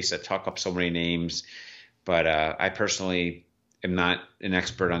that space. I talk up so many names, but I personally am not an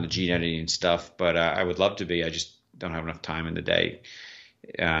expert on the gene editing stuff, but I would love to be. I just don't have enough time in the day.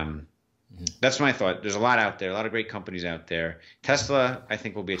 That's my thought. There's a lot out there, a lot of great companies out there. Tesla, I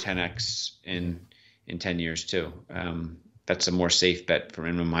think, will be a 10x in 10 years too. That's a more safe bet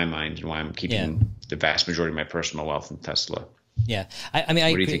in my mind, and why I'm keeping the vast majority of my personal wealth in Tesla. Yeah, I mean,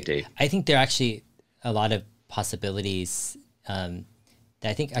 I What do you agree. think, Dave? I think there are actually a lot of possibilities that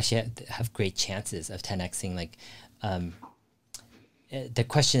I think actually have great chances of 10xing. Like, the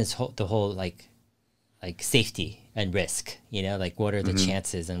question is the whole like safety and risk. Like what are the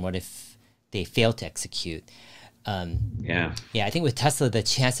chances, and what if they fail to execute? Yeah. I think with Tesla, the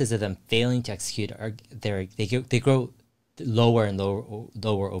chances of them failing to execute they grow lower and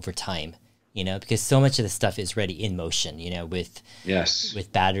lower over time. Because so much of the stuff is already in motion.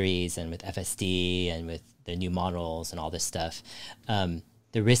 With batteries and with FSD and with the new models and all this stuff,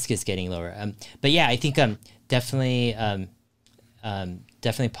 the risk is getting lower. But yeah, I think definitely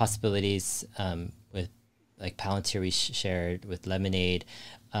possibilities with like Palantir we shared with Lemonade.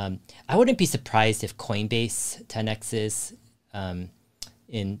 I wouldn't be surprised if Coinbase 10x's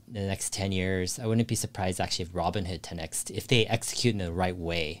in the next 10 years. I wouldn't be surprised actually if Robinhood 10x, if they execute in the right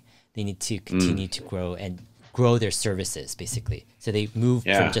way. They need to continue to grow and grow their services, basically. So they move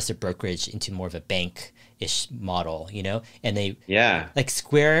from just a brokerage into more of a bank-ish model, and they like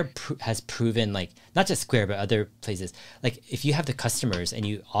Square has proven, like not just Square but other places, like if you have the customers and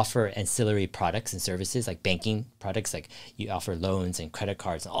you offer ancillary products and services like banking products, like you offer loans and credit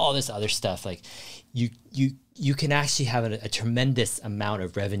cards and all this other stuff, like you can actually have a tremendous amount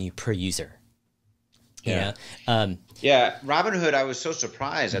of revenue per user. Robinhood, I was so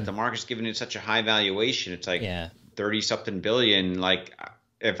surprised that the market's giving it such a high valuation. It's like 30 something billion. Like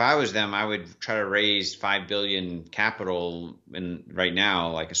if I was them, I would try to raise 5 billion capital right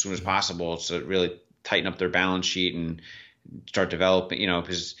now, like as soon as possible, to really tighten up their balance sheet and start developing,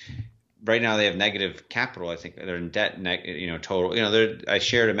 because right now they have negative capital. I think they're in debt, total. I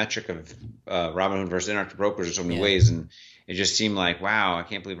shared a metric of Robinhood versus Interactive Brokers in so many ways, and it just seemed like, wow, I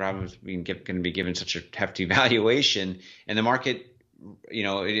can't believe Robinhood's going to be given such a hefty valuation. And the market,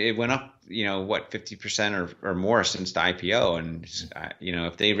 it went up, 50% or more since the IPO. And,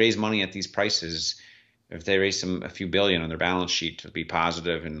 if they raise money at these prices, if they raise a few billion on their balance sheet to be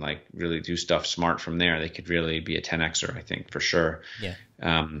positive and like really do stuff smart from there, they could really be a 10xer, I think, for sure.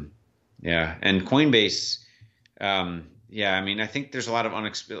 And Coinbase, I mean, I think there's a lot of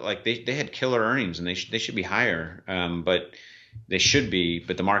unexpected, like they had killer earnings and they should be higher, but they should be,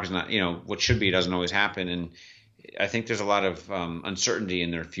 but the market's not, what should be doesn't always happen. And I think there's a lot of uncertainty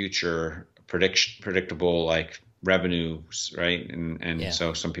in their future predictable like revenues, right? And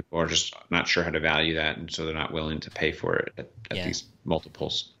so some people are just not sure how to value that, and so they're not willing to pay for it at these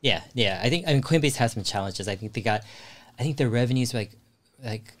multiples. I mean Coinbase has some challenges. I think their revenues like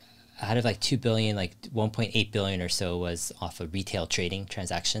out of like 2 billion, like 1.8 billion or so was off of retail trading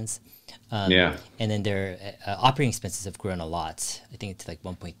transactions. And then their operating expenses have grown a lot. I think it's like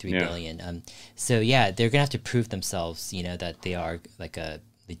 1.3 billion. So yeah, they're gonna have to prove themselves, you know, that they are like a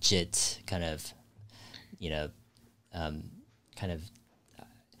legit kind of, you know, kind of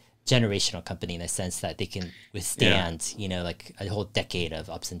generational company in the sense that they can withstand, you know, like a whole decade of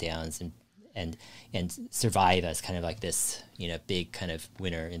ups and downs and survive as kind of like this, you know, big kind of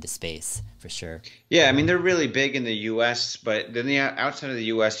winner in the space for sure. Yeah, I mean, they're really big in the US, but then outside of the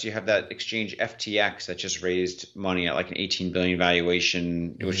US, you have that exchange FTX that just raised money at like an 18 billion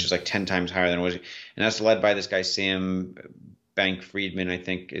valuation, which is like 10 times higher than it was. And that's led by this guy, Sam Bankman-Friedman, I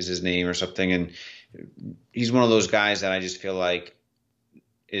think is his name or something. And he's one of those guys that I just feel like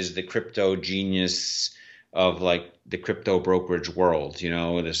is the crypto genius of like the crypto brokerage world, you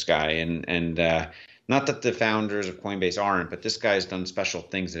know, this guy. And not that the founders of Coinbase aren't, but this guy's done special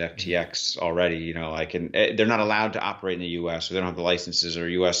things at FTX already, you know, like, and they're not allowed to operate in the US, or they don't have the licenses, or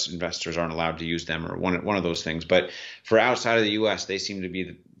US investors aren't allowed to use them, or one of those things. But for outside of the US, they seem to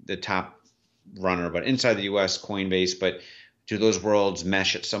be the top runner. But inside the US, Coinbase, but do those worlds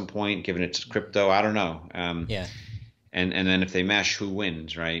mesh at some point, given it's crypto? I don't know. And then if they mesh, who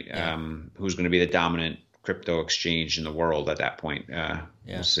wins, right? Who's going to be the dominant crypto exchange in the world at that point?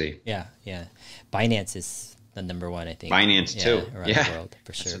 We'll see. Yeah. Binance is the number one, I think. Binance too. Around the world,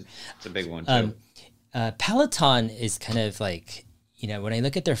 for sure. It's a big one too. Peloton is kind of like, you know, when I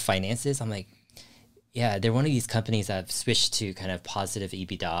look at their finances, I'm like, yeah, they're one of these companies that have switched to kind of positive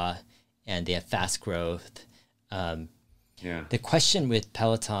EBITDA, and they have fast growth. The question with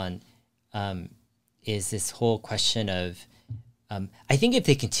Peloton is this whole question of, I think if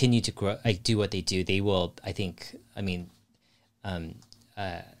they continue to grow, like do what they do, they will, I think,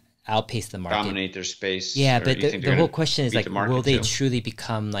 outpace the market. Dominate their space. Yeah, but the whole question is like, will they truly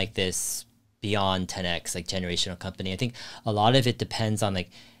become like this beyond 10x, like generational company? I think a lot of it depends on like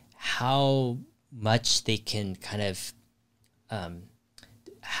how much they can kind of,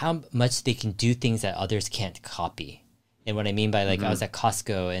 how much they can do things that others can't copy. And what I mean by like, I was at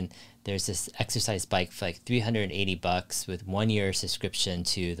Costco and there's this exercise bike for like $380 with 1 year subscription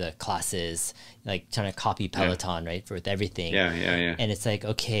to the classes, like trying to copy Peloton, right? With everything. And it's like,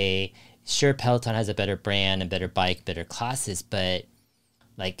 okay, sure, Peloton has a better brand and better bike, better classes, but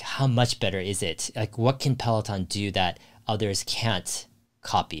like how much better is it? Like what can Peloton do that others can't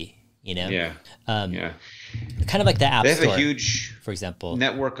copy, you know? Kind of like the App Store. They have a huge, for example,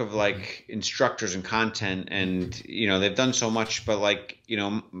 network of like instructors and content, and you know they've done so much. But like, you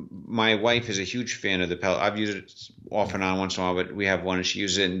know, my wife is a huge fan of the Peloton. I've used it off and on once in a while, but we have one and she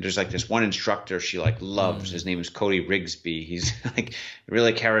uses it. And there's like this one instructor she like loves. His name is Cody Rigsby. He's like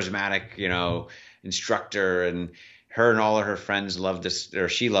really charismatic, you know, instructor, and her and all of her friends love this, or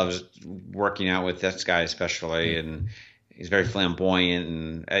she loves working out with this guy especially, and he's very flamboyant,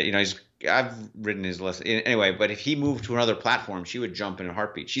 and you know I've ridden his lesson anyway. But if he moved to another platform, she would jump in a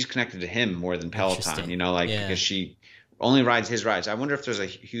heartbeat. She's connected to him more than Peloton, you know, like because she only rides his rides. I wonder if there's a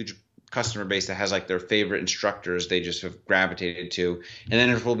huge customer base that has like their favorite instructors they just have gravitated to, and then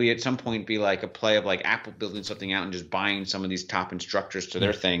it will be at some point be like a play of like Apple building something out and just buying some of these top instructors to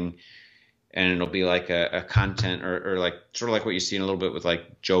their thing, and it'll be like a content or like sort of like what you see in a little bit with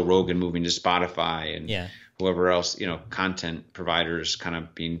like Joe Rogan moving to Spotify and whoever else, you know, content providers kind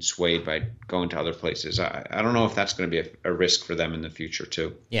of being swayed by going to other places. I don't know if that's going to be a risk for them in the future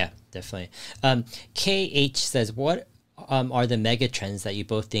too. Yeah, definitely. KH says, what are the mega trends that you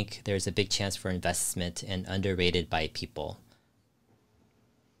both think there's a big chance for investment and underrated by people?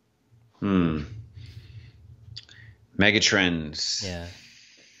 Mega trends. Yeah.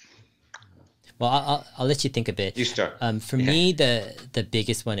 Well, I'll let you think a bit. You start. For me, the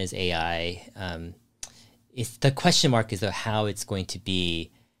biggest one is AI. It's the question mark is how it's going to be.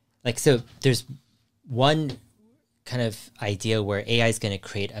 Like, so there's one kind of idea where AI is going to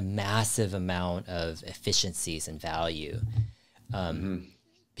create a massive amount of efficiencies and value.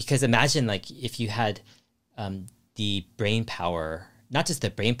 Because imagine like if you had the brain power, not just the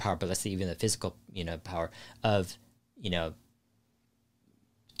brain power, but let's say even the physical, you know, power of, you know,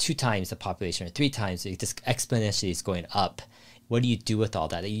 2 times the population or 3 times, it just exponentially is going up. What do you do with all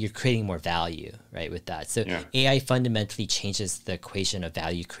that? You're creating more value, right, with that. So AI fundamentally changes the equation of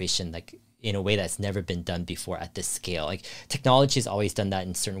value creation, like in a way that's never been done before at this scale. Like technology has always done that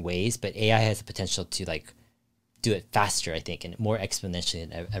in certain ways, but AI has the potential to like do it faster, I think, and more exponentially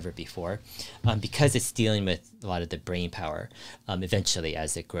than ever before, because it's dealing with a lot of the brain power eventually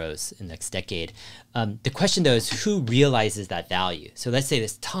as it grows in the next decade. The question though is who realizes that value? So let's say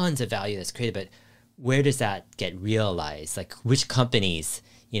there's tons of value that's created, but where does that get realized? Like which companies,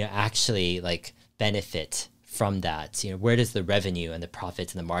 actually like benefit from that? Where does the revenue and the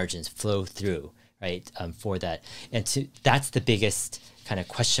profits and the margins flow through, right? For that. And that's the biggest kind of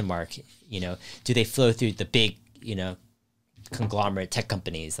question mark, do they flow through the big, conglomerate tech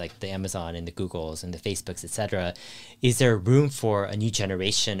companies like the Amazon and the Googles and the Facebooks, et cetera? Is there room for a new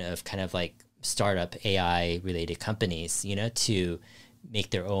generation of kind of like startup AI related companies, to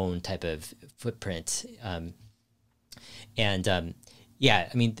make their own type of footprint? Yeah,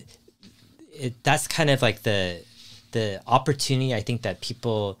 I mean, that's kind of like the opportunity I think that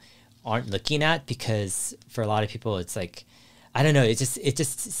people aren't looking at, because for a lot of people, it's like, I don't know, it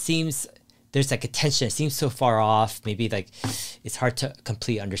just seems there's like a tension. It seems so far off. Maybe like it's hard to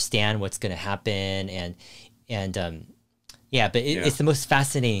completely understand what's going to happen. Yeah, but it's the most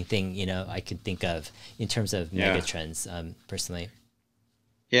fascinating thing, I could think of in terms of mega trends, personally.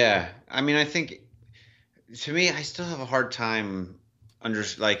 Yeah. I mean, I think to me, I still have a hard time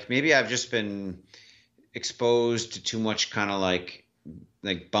like maybe I've just been exposed to too much kind of like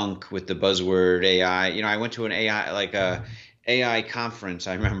bunk with the buzzword AI. I went to an AI, like a AI conference.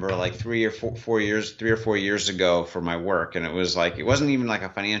 I remember like 3 or 4 years ago for my work. And it was like, it wasn't even like a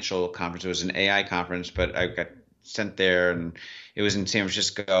financial conference. It was an AI conference, but I got sent there and it was in San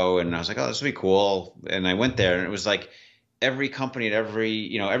Francisco. And I was like, oh, this will be cool. And I went there and it was like every company at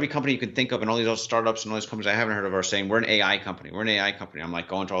every company you can think of and all these other startups and all these companies I haven't heard of are saying, we're an AI company. We're an AI company. I'm like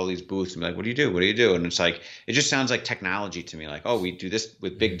going to all these booths and be like, what do you do? What do you do? And it's like, it just sounds like technology to me. Like, oh, we do this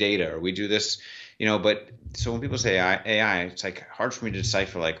with big data, or we do this, but so when people say AI, it's like hard for me to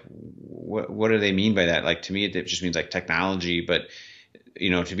decipher, like, what do they mean by that? Like, to me, it just means like technology, but,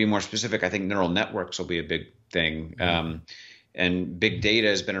 to be more specific, I think neural networks will be a big thing. And big data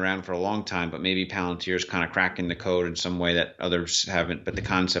has been around for a long time, but maybe Palantir is kind of cracking the code in some way that others haven't. But the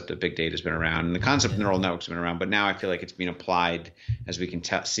concept of big data has been around, and the concept of neural networks has been around. But now I feel like it's being applied, as we can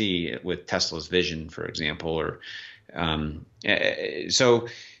see with Tesla's vision, for example. Or so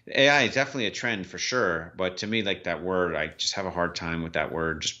AI is definitely a trend for sure. But to me, like that word, I just have a hard time with that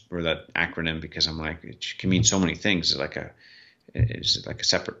word, or that acronym, because I'm like, it can mean so many things. It's like a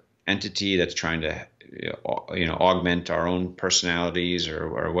separate entity that's trying to augment our own personalities,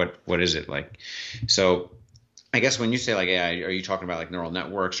 or what is it like? So I guess when you say like AI, are you talking about like neural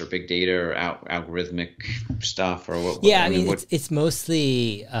networks or big data or algorithmic stuff, or what? Yeah, I mean it's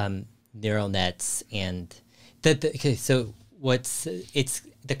mostly neural nets, and okay, so it's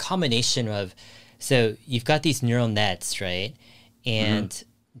the combination of, so you've got these neural nets, right? And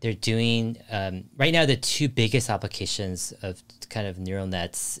they're doing right now, the two biggest applications of kind of neural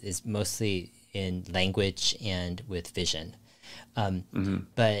nets is mostly in language and with vision.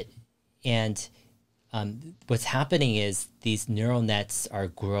 What's happening is these neural nets are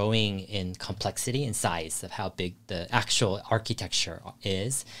growing in complexity and size of how big the actual architecture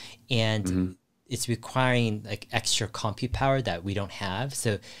is. And it's requiring like extra compute power that we don't have.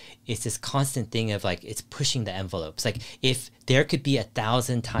 So it's this constant thing of like, it's pushing the envelopes. Like if there could be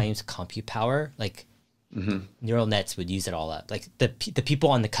 1,000 times compute power, like neural nets would use it all up. Like the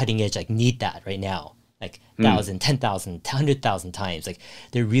people on the cutting edge like need that right now, like 1,000, 10,000, 100,000 times. Like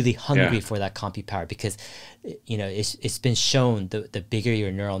they're really hungry for that compute power, because it's been shown the bigger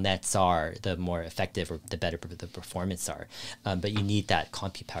your neural nets are, the more effective or the better the performance are. But you need that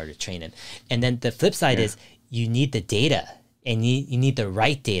compute power to train them. And then the flip side is you need the data, and you need the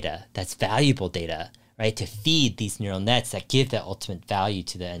right data that's valuable data, right, to feed these neural nets that give the ultimate value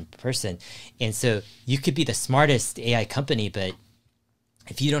to the end person. And so you could be the smartest AI company, but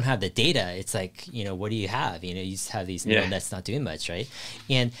if you don't have the data, it's like, what do you have? You just have these neural nets not doing much, right?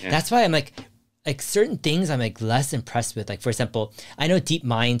 And that's why I'm like certain things I'm like less impressed with. Like, for example, I know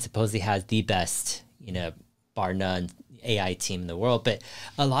DeepMind supposedly has the best, bar none AI team in the world, but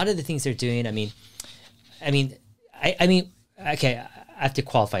a lot of the things they're doing, okay, I have to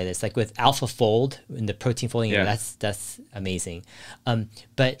qualify this. Like with AlphaFold in the protein folding, that's amazing.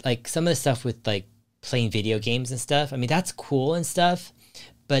 But like some of the stuff with like playing video games and stuff, that's cool and stuff.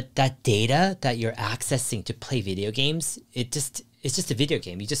 But that data that you're accessing to play video games, it's just a video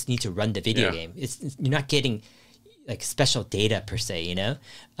game. You just need to run the video game. You're not getting like special data per se,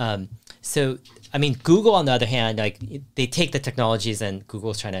 So Google on the other hand, like they take the technologies, and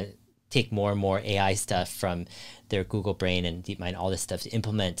Google's trying to take more and more AI stuff from their Google Brain and DeepMind, all this stuff to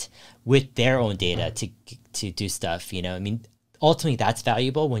implement with their own data to do stuff. Ultimately that's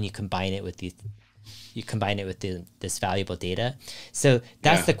valuable when you combine it with this valuable data. So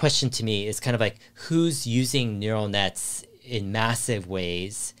that's the question to me, is kind of like, who's using neural nets in massive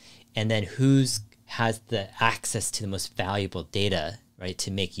ways, and then who's has the access to the most valuable data, right,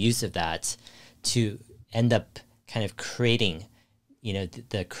 to make use of that to end up kind of creating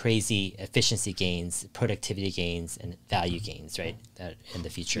the crazy efficiency gains, productivity gains, and value gains, right? That in the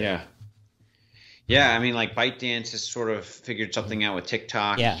future. Yeah. Yeah, I mean, like ByteDance has sort of figured something out with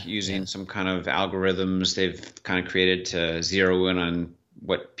TikTok Yeah. using some kind of algorithms they've kind of created to zero in on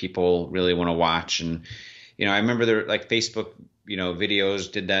what people really want to watch. And, I remember there like Facebook,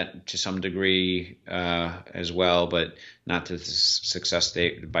 videos did that to some degree as well, but not to the success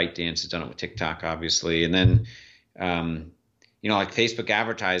ByteDance has done it with TikTok, obviously. And then, like Facebook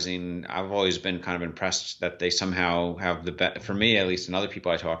advertising, I've always been kind of impressed that they somehow have the best, for me at least, and other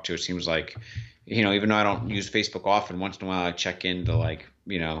people I talk to, it seems like, even though I don't use Facebook often, once in a while I check in to like,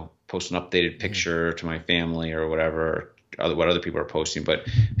 post an updated picture to my family or whatever, what other people are posting. But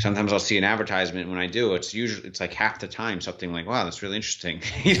sometimes I'll see an advertisement. When I do, it's like half the time something like, wow, that's really interesting.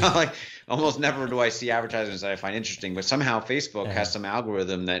 Like almost never do I see advertisements that I find interesting, but somehow Facebook has some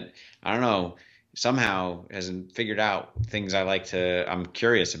algorithm that, I don't know, somehow hasn't figured out things I'm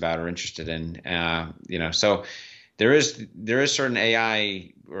curious about or interested in. So there is certain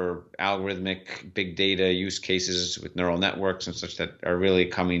AI or algorithmic big data use cases with neural networks and such that are really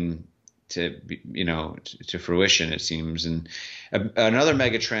coming to fruition, it seems. And another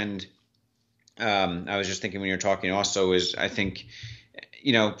mega trend I was just thinking when you're talking also is, I think,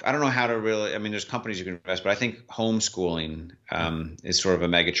 I don't know how to really, I mean, there's companies you can invest, but I think homeschooling is sort of a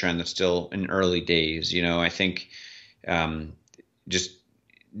mega trend that's still in early days. I think just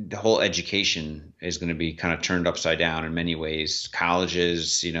the whole education is going to be kind of turned upside down in many ways.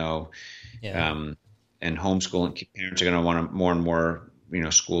 Colleges, and homeschooling, parents are going to want to more and more,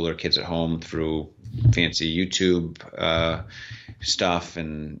 school their kids at home through fancy YouTube stuff,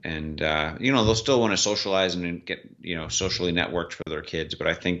 and they'll still want to socialize and get socially networked for their kids, but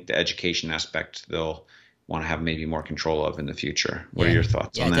I think the education aspect they'll want to have maybe more control of in the future. What are your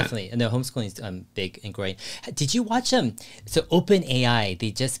thoughts on that? Yeah, definitely. And the homeschooling is big and growing. Did you watch so OpenAI,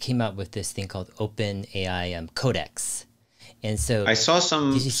 they just came out with this thing called OpenAI Codex. And so I saw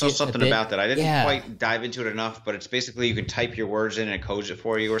something about that. I didn't quite dive into it enough, but it's basically you can type your words in and it codes it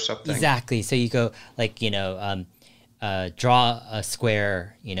for you or something. Exactly. So you go like, draw a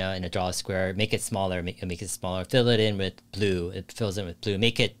square, and draw a square, make it smaller, make it smaller, fill it in with blue. It fills in with blue,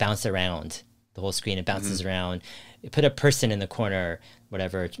 make it bounce around the whole screen. It bounces around. Put a person in the corner,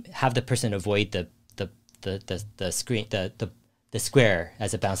 whatever. Have the person avoid the screen, the square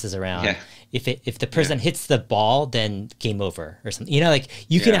as it bounces around. Yeah. If the person hits the ball, then game over or something.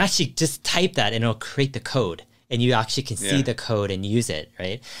 You can actually just type that and it'll create the code, and you actually can see the code and use it,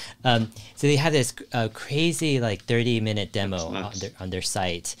 right? So they have this crazy 30-minute demo on their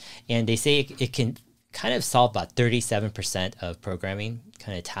site, and they say it can kind of solve about 37% of programming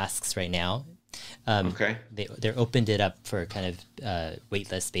kind of tasks right now. They opened it up for kind of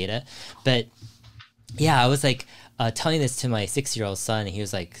waitlist beta, but yeah, I was like telling this to my 6-year-old son, and he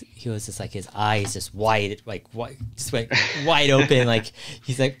was just like his eyes just wide, just went wide open, like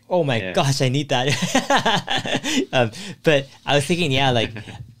he's like, oh my gosh, I need that. But I was thinking,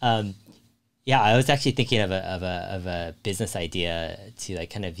 I was actually thinking of a business idea to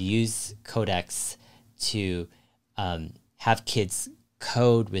kind of use Codex to have kids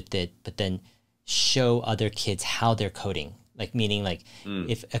code with it, but then show other kids how they're coding. Meaning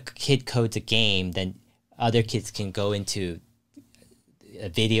if a kid codes a game, then other kids can go into a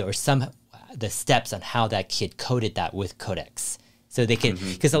video or the steps on how that kid coded that with Codex. So they can,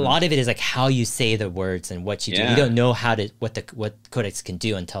 because a lot of it is how you say the words and what you do. You don't know what Codex can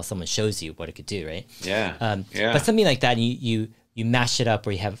do until someone shows you what it could do, right? But something like that, you mash it up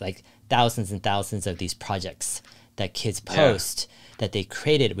where you have thousands and thousands of these projects that kids post that they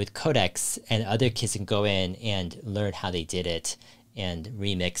created with Codex, and other kids can go in and learn how they did it and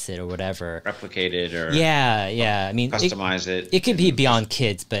remix it or whatever, replicate it, or I mean, customize it. It could be beyond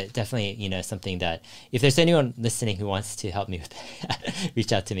kids, but definitely something that if there's anyone listening who wants to help me with that,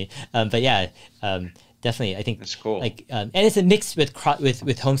 reach out to me. Definitely, I think that's cool. And it's a mix with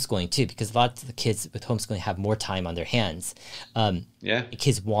homeschooling too, because a lot of the kids with homeschooling have more time on their hands.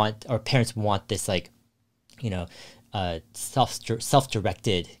 Kids parents want this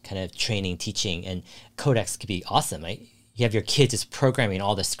self-directed kind of training, teaching, and Codex could be awesome, right? You have your kids just programming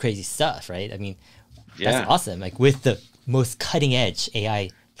all this crazy stuff, right? I mean, that's awesome. With the most cutting edge AI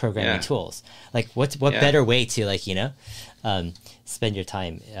programming tools, what better way to spend your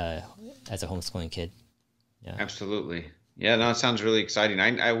time as a homeschooling kid? Yeah, absolutely. Yeah, no, it sounds really exciting.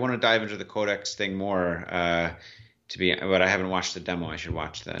 I want to dive into the Codex thing more. But I haven't watched the demo. I should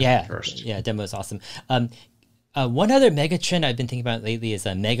watch that first. Yeah, demo is awesome. One other mega trend I've been thinking about lately is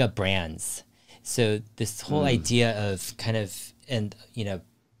mega brands. So this whole idea of kind of,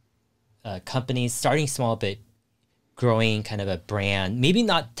 companies starting small but growing kind of a brand, maybe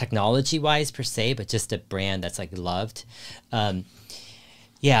not technology wise per se, but just a brand that's like loved.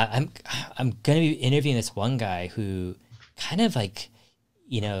 Yeah, I'm gonna be interviewing this one guy who kind of like,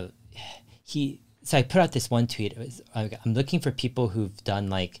 you know, so I put out this one tweet. It was, I'm looking for people who've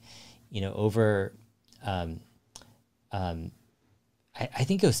done like, you know, over, I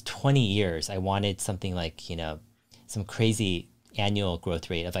think it was 20 years. I wanted something like, you know, some crazy annual growth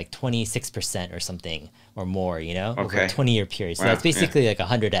rate of like 26% or something or more, you know, over a 20-year period. So that's basically like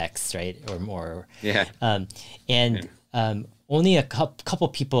 100x, right, or more. Yeah. Only a couple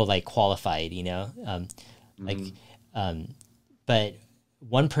people like qualified, you know, but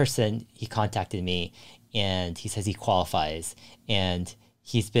one person, he contacted me and he says he qualifies, and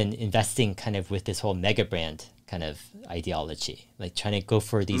he's been investing kind of with this whole mega brand kind of ideology, like trying to go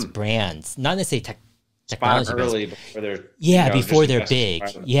for these brands, not necessarily technology early before they're before they're big.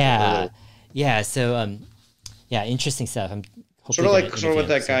 So interesting stuff. I'm sort of what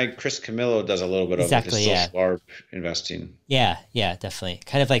that guy Chris Camillo does a little bit of with his social arb investing. Yeah, definitely.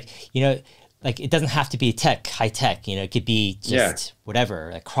 Kind of like, you know, like it doesn't have to be high tech, you know, it could be just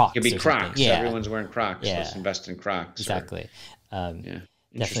whatever, like Crocs. It could be Crocs. Yeah. Everyone's wearing Crocs. Yeah. Let's invest in Crocs. Exactly.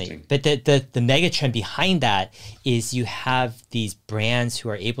 Definitely. But the mega trend behind that is you have these brands who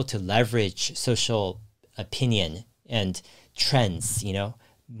are able to leverage social opinion and trends, you know,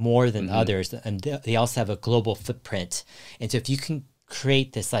 more than others. And they also have a global footprint. And so if you can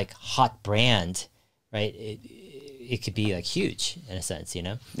create this like hot brand, right, it could be like huge in a sense, you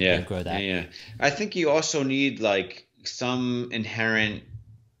know, and grow that. Yeah. I think you also need like some inherent,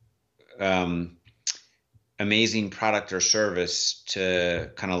 amazing product or service to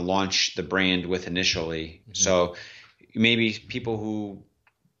kind of launch the brand with initially. So maybe people who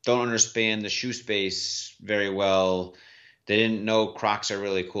don't understand the shoe space very well, they didn't know Crocs are a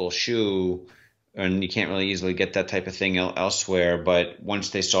really cool shoe, and you can't really easily get that type of thing elsewhere. But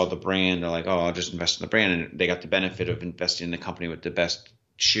once they saw the brand, they're like, oh, I'll just invest in the brand. And they got the benefit of investing in the company with the best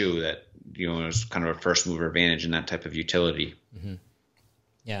shoe that, you know, is kind of a first mover advantage in that type of utility.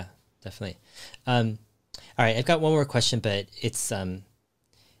 Yeah, definitely. All right, I've got one more question, but it's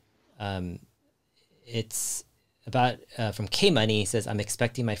about from K Money. He says, I'm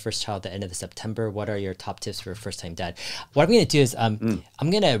expecting my first child at the end of September. What are your top tips for a first-time dad? What I'm going to do is I'm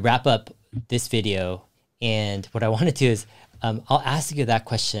going to wrap up this video, and what I want to do is I'll ask you that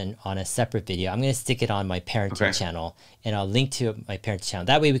question on a separate video. I'm going to stick it on my parenting channel, and I'll link to my parenting channel.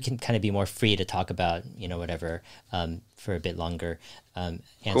 That way we can kind of be more free to talk about, you know, whatever for a bit longer,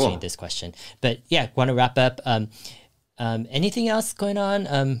 answering this question. But yeah, want to wrap up. Anything else going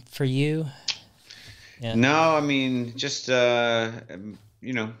on for you? Yeah. No, I mean, just,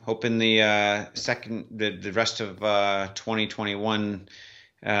 you know, hoping the rest of 2021,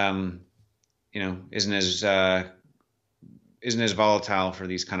 you know, isn't as volatile for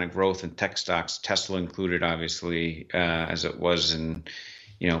these kind of growth and tech stocks, Tesla included, obviously, as it was in,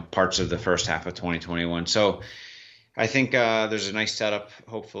 you know, parts of the first half of 2021. So I think there's a nice setup,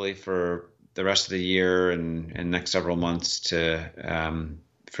 hopefully, for the rest of the year and next several months to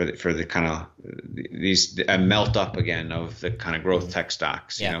for the kind of these melt up again of the kind of growth tech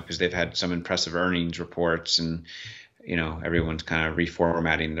stocks, you know, because they've had some impressive earnings reports, and you know, everyone's kind of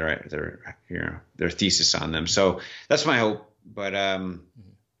reformatting their thesis on them. So that's my hope. But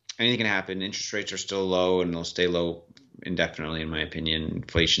anything can happen. Interest rates are still low, and they'll stay low indefinitely, in my opinion.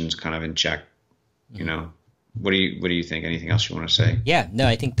 Inflation's kind of in check. You know, what do you think? Anything else you want to say? Yeah, no,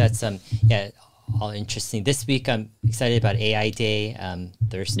 I think that's all interesting. This week I'm excited about AI Day,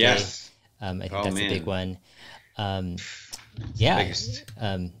 Thursday. Yes. I think that's a big one. Yeah.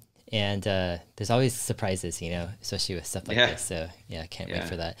 And there's always surprises, you know, especially with stuff like this. So yeah, I can't wait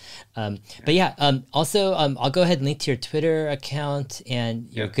for that. But yeah, also I'll go ahead and link to your Twitter account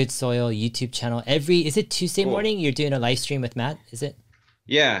and your Good Soil YouTube channel. Is it Tuesday morning? You're doing a live stream with Matt, is it?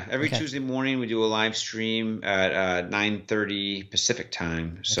 Yeah, every Tuesday morning we do a live stream at 9:30 Pacific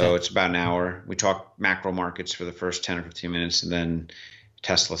time. So it's about an hour. We talk macro markets for the first 10 or 15 minutes, and then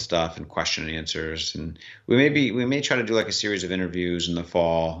Tesla stuff and question and answers. And we may try to do like a series of interviews in the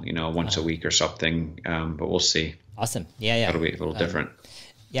fall, you know, once a week or something. But we'll see. Awesome. Yeah. That'll be a little different.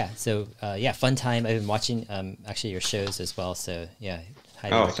 Yeah. So fun time. I've been watching actually your shows as well. So yeah.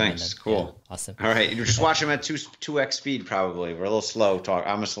 Thanks. Cool. Yeah, awesome. All right. You just watch them at 2x speed, probably. We're a little slow talk.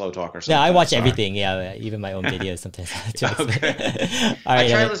 I'm a slow talker. Yeah, I watch everything. Yeah, even my own videos sometimes. Okay. All right. I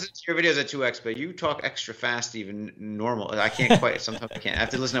try to listen to your videos at 2x, but you talk extra fast, even normal. I can't quite. Sometimes I can't. I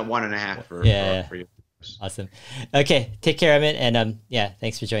have to listen at 1.5 for you. Awesome. Okay. Take care, Emmet. And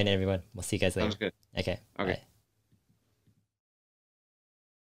thanks for joining, everyone. We'll see you guys later. Sounds good. Okay. Okay. Bye.